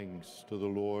thanks to the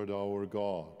Lord our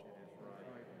God.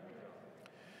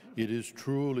 It is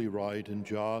truly right and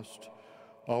just,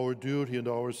 our duty and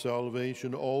our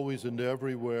salvation, always and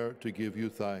everywhere to give you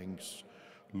thanks,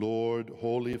 Lord,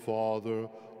 Holy Father,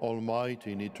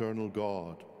 Almighty and eternal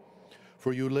God.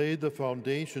 For you laid the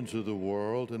foundations of the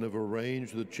world and have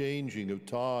arranged the changing of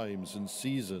times and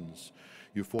seasons.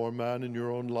 You formed man in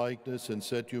your own likeness and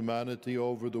set humanity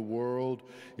over the world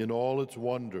in all its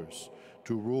wonders,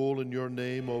 to rule in your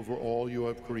name over all you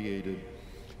have created,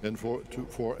 and to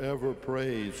forever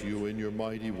praise you in your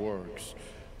mighty works.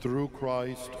 Through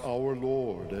Christ our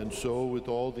Lord, and so with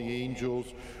all the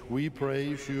angels, we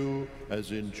praise you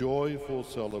as in joyful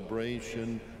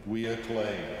celebration we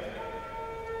acclaim.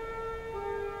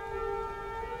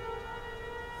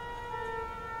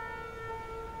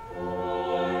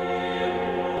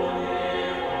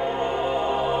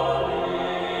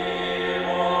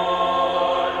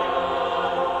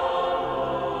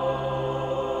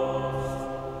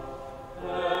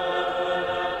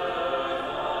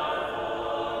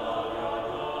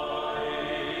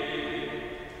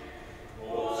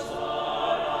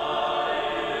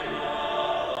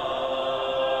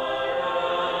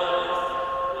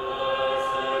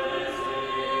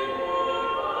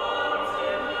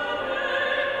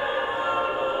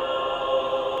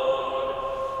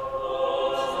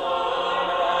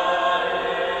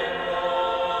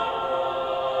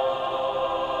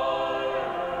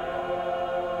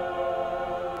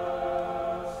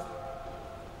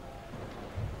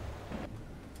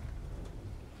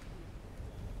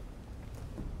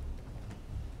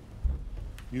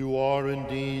 You are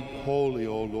indeed holy,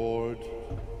 O Lord,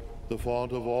 the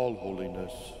fount of all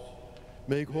holiness.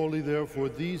 Make holy, therefore,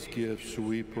 these gifts,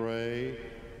 we pray,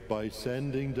 by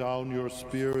sending down your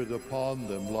Spirit upon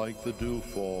them like the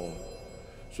dewfall,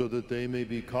 so that they may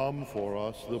become for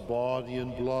us the body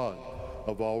and blood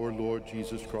of our Lord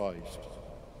Jesus Christ.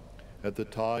 At the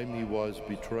time he was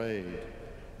betrayed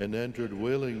and entered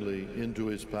willingly into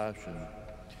his passion,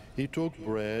 he took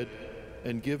bread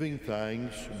and, giving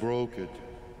thanks, broke it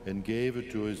and gave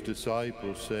it to his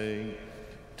disciples, saying,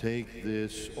 "Take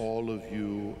this, all of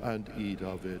you, and eat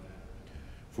of it.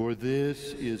 For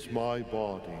this is my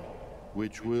body,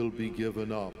 which will be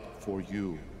given up for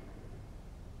you."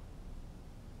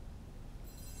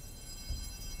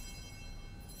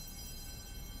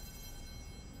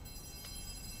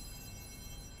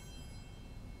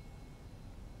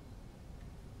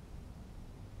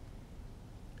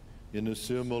 In a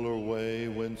similar way,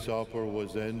 when supper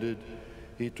was ended,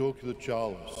 he took the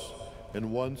chalice,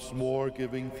 and once more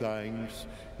giving thanks,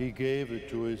 he gave it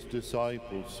to his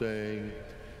disciples, saying,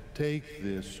 "Take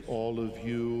this, all of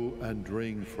you, and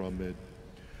drink from it.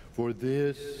 For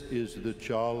this is the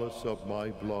chalice of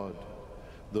my blood,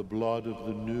 the blood of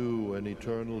the new and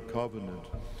eternal covenant,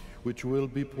 which will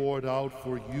be poured out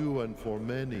for you and for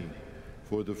many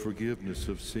for the forgiveness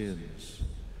of sins.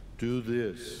 Do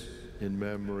this in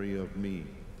memory of me."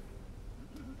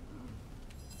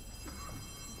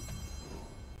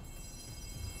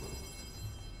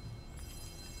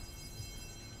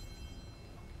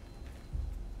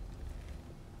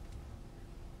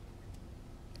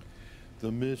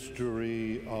 The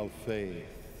mystery of faith.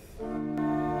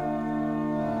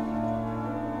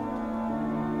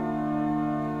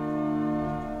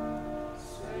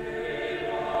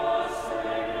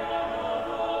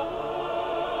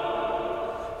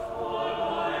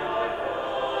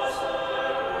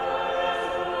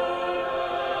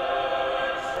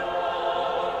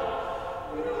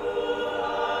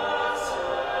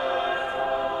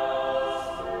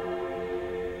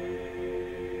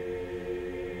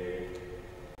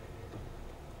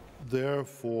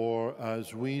 Therefore,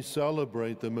 as we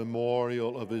celebrate the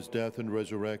memorial of his death and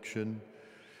resurrection,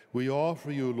 we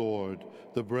offer you, Lord,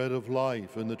 the bread of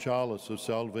life and the chalice of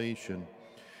salvation,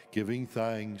 giving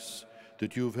thanks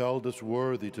that you've held us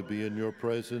worthy to be in your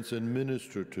presence and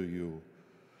minister to you.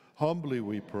 Humbly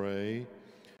we pray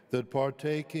that,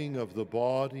 partaking of the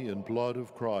body and blood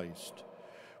of Christ,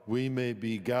 we may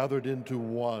be gathered into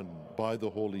one by the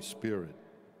Holy Spirit.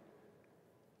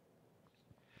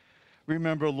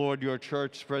 Remember, Lord, your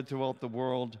church spread throughout the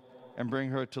world and bring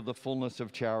her to the fullness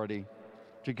of charity,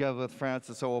 together with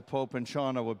Francis, our Pope, and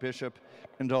Seán, our Bishop,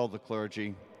 and all the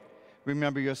clergy.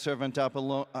 Remember your servant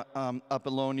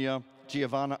Apollonia,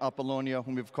 Giovanna Apollonia,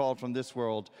 whom you've called from this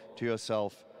world to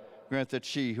yourself. Grant that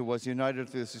she, who was united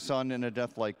with his Son in a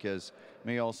death like his,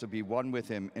 may also be one with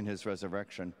him in his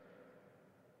resurrection.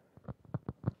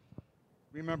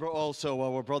 Remember also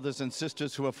our brothers and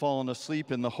sisters who have fallen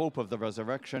asleep in the hope of the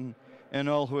resurrection, and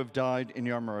all who have died in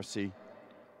your mercy.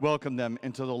 Welcome them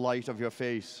into the light of your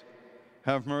face.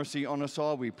 Have mercy on us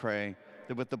all, we pray,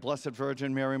 that with the Blessed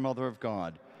Virgin Mary, Mother of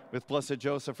God, with blessed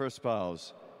Joseph, her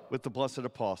spouse, with the blessed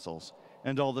apostles,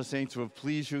 and all the saints who have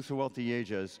pleased you throughout the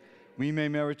ages, we may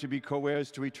merit to be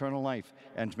co-heirs to eternal life,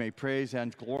 and may praise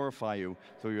and glorify you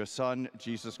through your Son,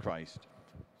 Jesus Christ.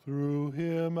 Through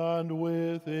him and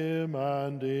with him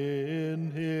and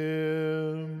in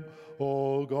him,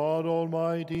 O God,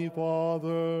 Almighty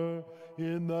Father,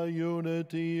 in the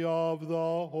unity of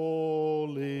the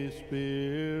Holy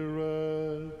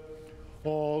Spirit,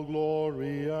 all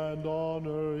glory and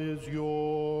honor is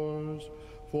yours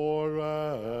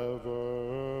forever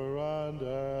and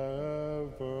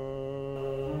ever.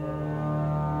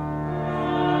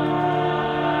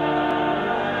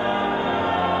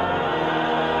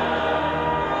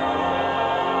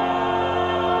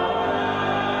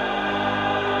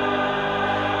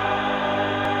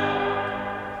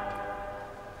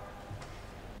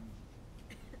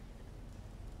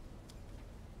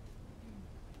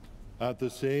 At the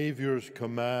Savior's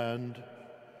command,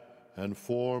 and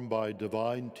formed by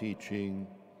divine teaching,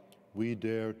 we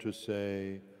dare to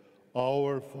say,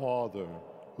 Our Father,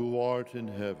 who art in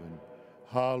heaven,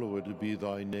 hallowed be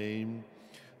thy name.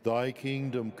 Thy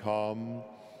kingdom come,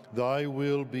 thy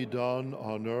will be done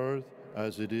on earth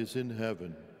as it is in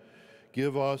heaven.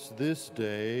 Give us this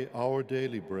day our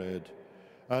daily bread,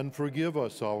 and forgive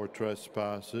us our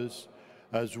trespasses,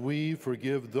 as we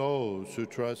forgive those who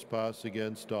trespass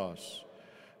against us.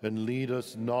 And lead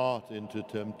us not into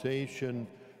temptation,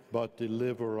 but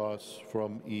deliver us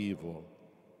from evil.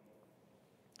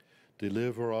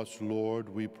 Deliver us, Lord,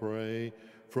 we pray,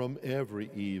 from every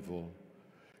evil.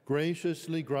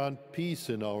 Graciously grant peace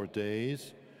in our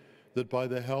days, that by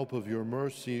the help of your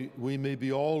mercy we may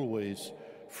be always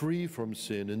free from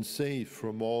sin and safe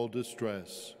from all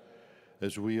distress,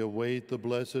 as we await the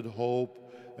blessed hope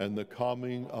and the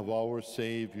coming of our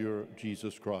Savior,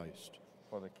 Jesus Christ.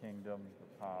 For the kingdom, the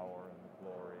power, and the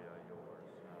glory are yours,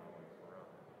 now and forever.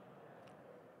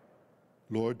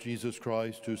 Lord Jesus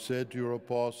Christ, who said to your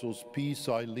apostles, Peace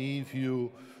I leave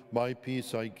you, my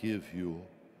peace I give you.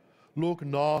 Look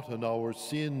not on our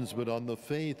sins, but on the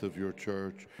faith of your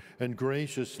church, and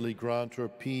graciously grant her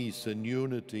peace and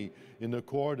unity in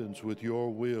accordance with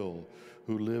your will,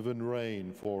 who live and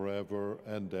reign forever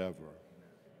and ever.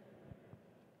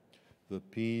 The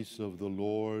peace of the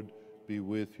Lord be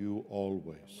with you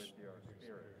always.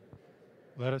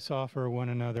 Let us offer one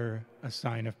another a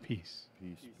sign of peace.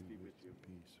 Peace be with you.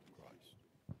 Peace of Christ.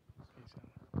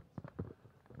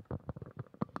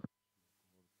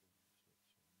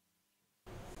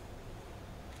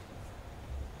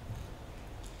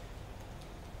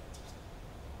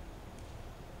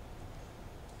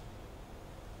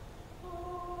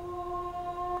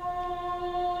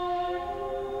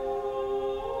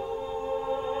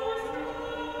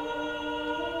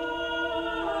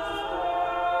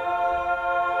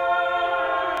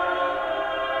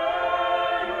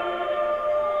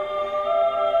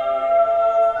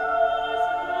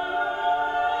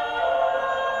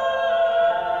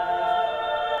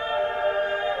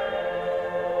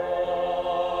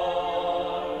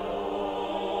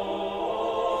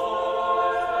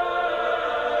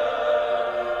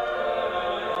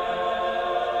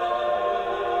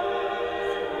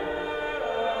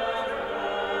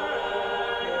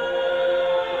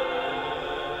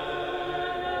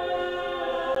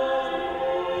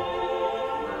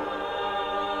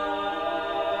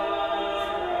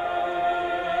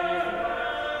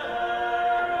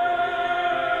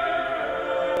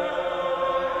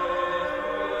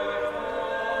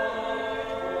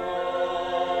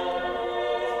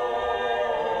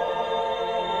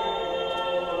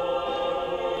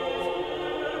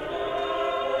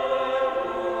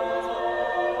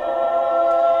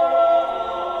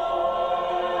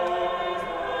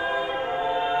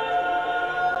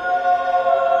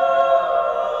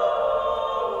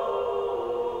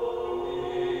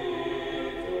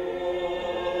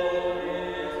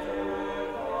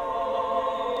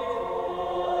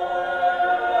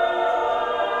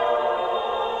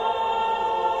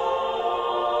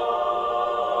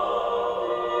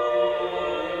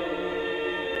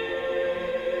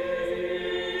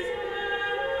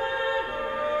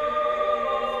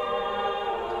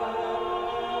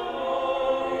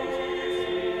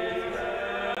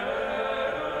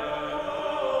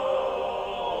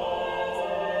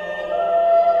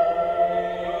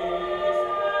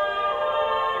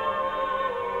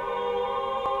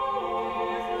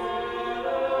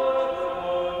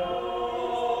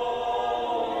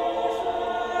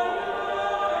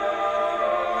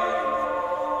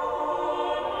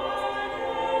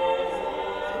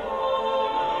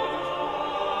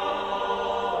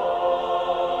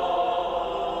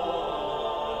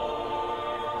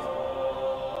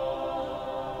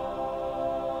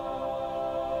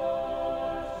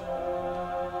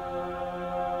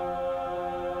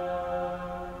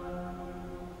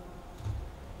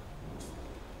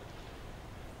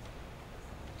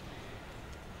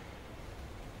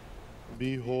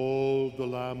 Behold the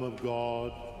Lamb of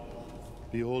God.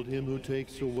 Behold him who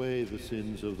takes away the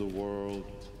sins of the world.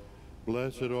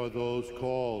 Blessed are those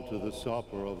called to the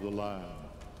supper of the Lamb.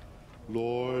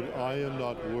 Lord, I am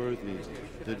not worthy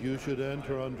that you should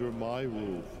enter under my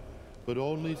roof, but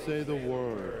only say the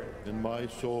word, and my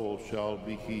soul shall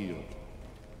be healed.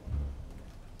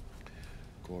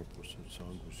 Corpus et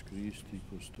sanguis Christi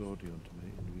custodiant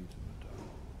me in vitam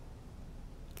aeternam.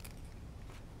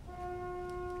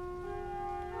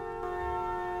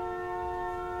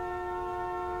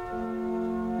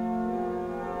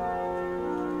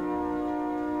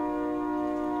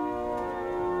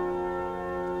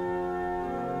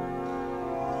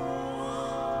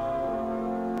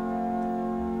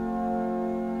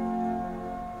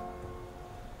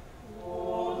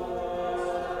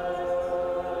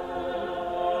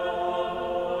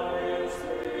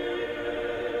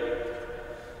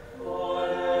 Lord,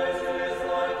 this is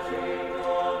the kingdom.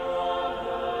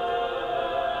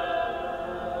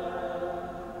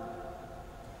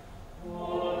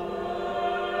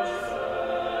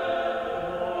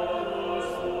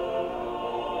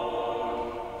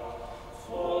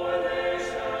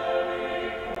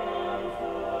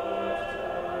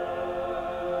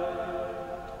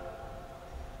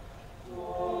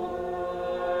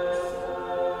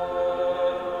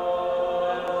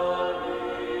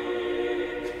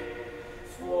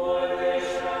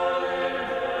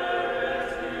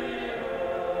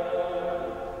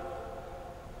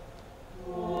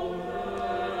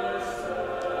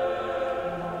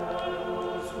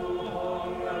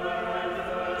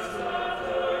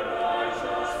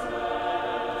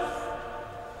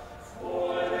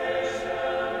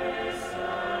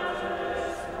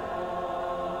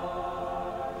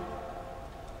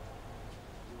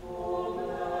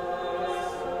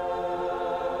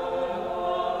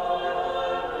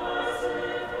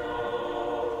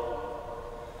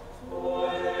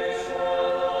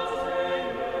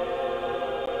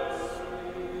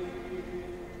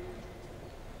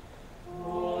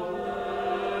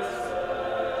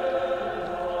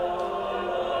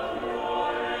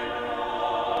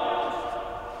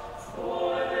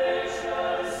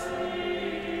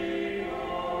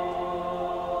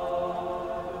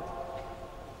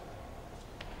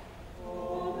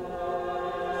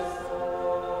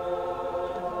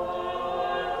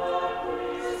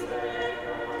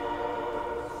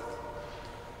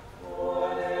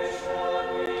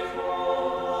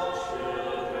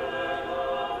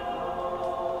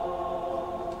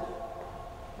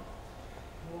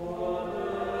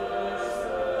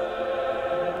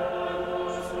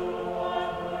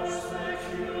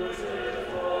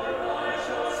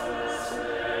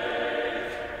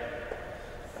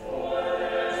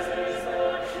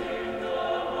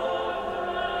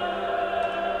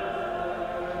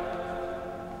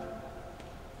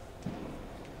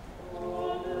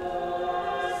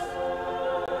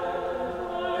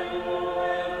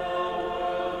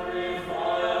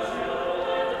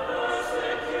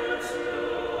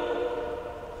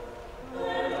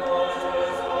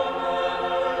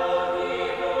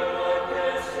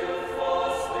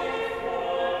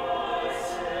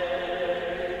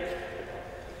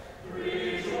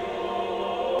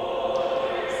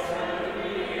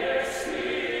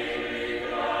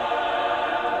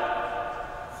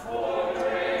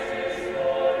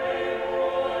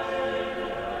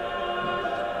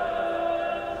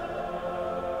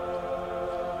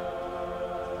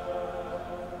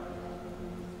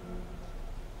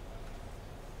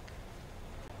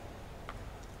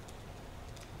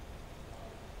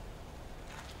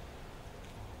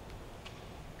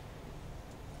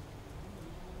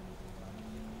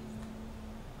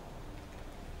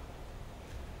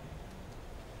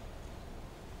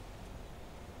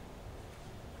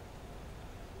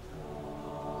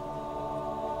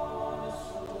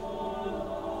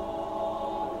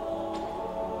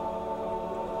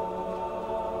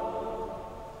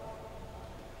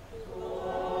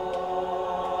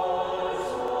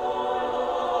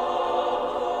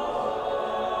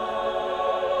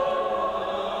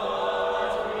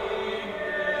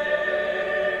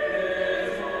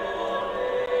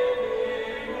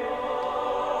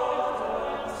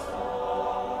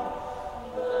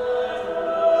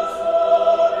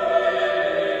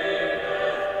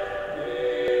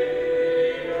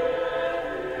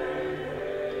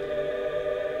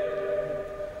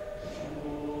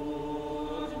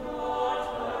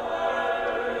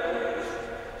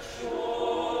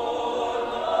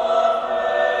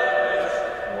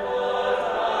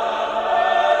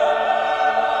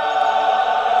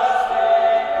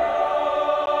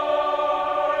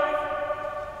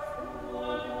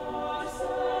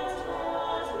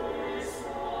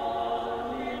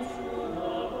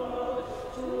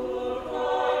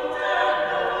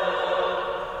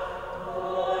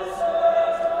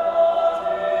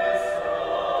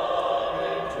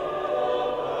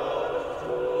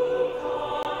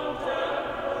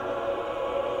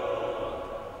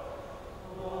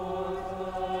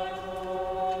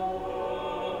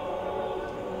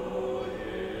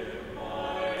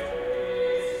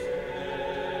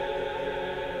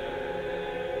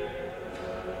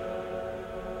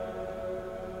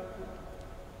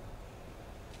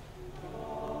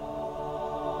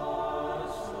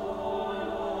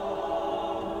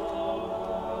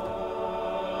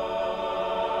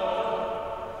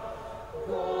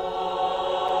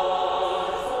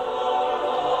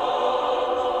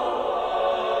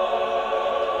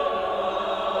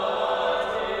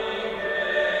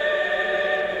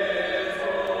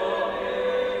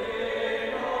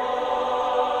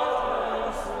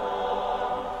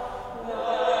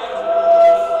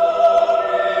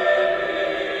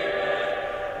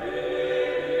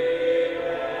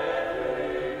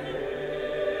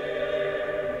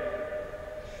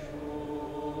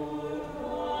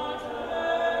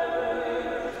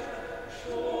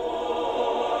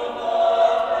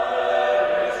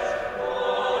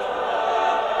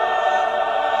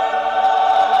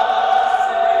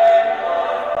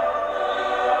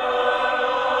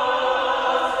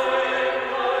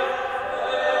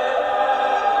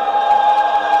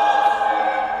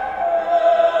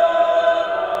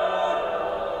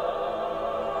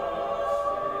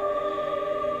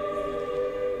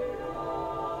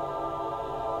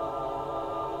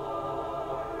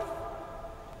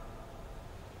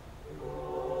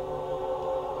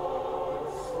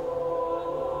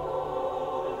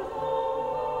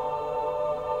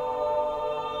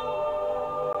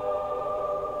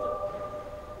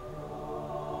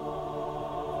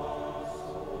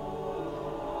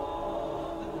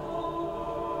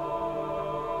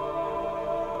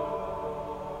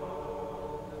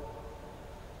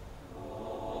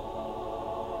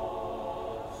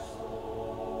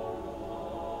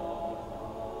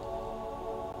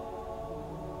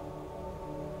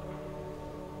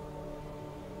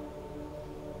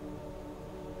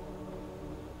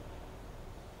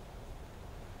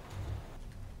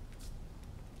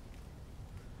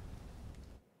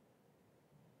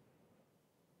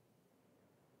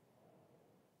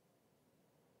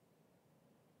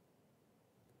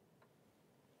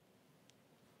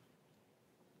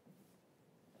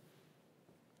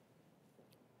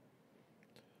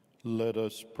 Let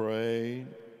us pray.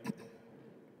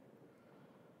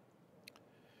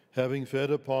 Having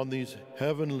fed upon these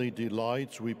heavenly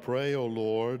delights, we pray, O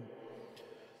Lord,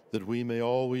 that we may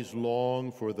always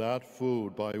long for that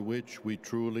food by which we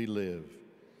truly live,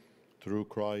 through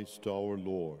Christ our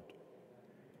Lord.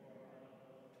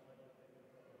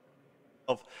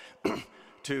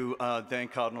 To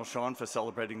thank Cardinal Seán for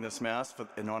celebrating this Mass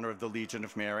in honor of the Legion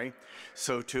of Mary.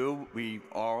 So too, we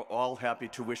are all happy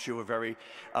to wish you a very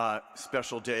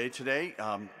special day today,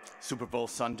 Super Bowl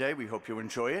Sunday. We hope you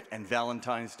enjoy it, and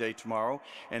Valentine's Day tomorrow.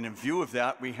 And in view of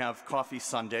that, we have Coffee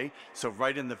Sunday. So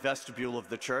right in the vestibule of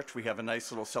the church, we have a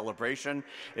nice little celebration.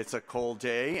 It's a cold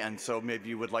day, and so maybe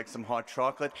you would like some hot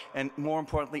chocolate. And more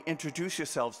importantly, introduce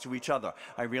yourselves to each other.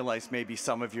 I realize maybe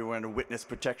some of you are in a witness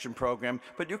protection program,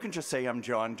 but you can just say, I'm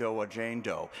John Doe or Jane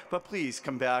Doe. But please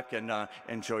come back and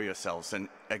enjoy yourselves. And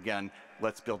again,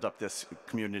 let's build up this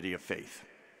community of faith.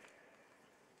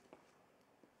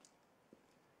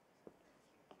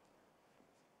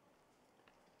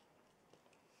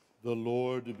 The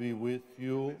Lord be with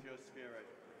you. With your spirit.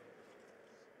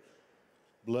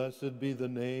 Blessed be the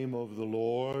name of the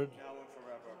Lord. Now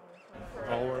and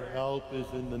forever. Our help is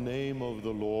in the name of the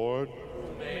Lord.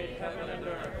 Who made heaven and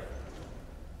earth.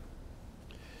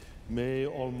 May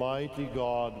Almighty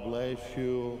God bless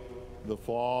you, the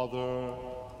Father,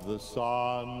 the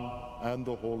Son, and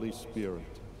the Holy Spirit.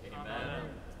 Amen.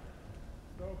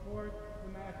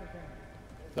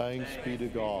 Thanks be to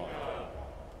God.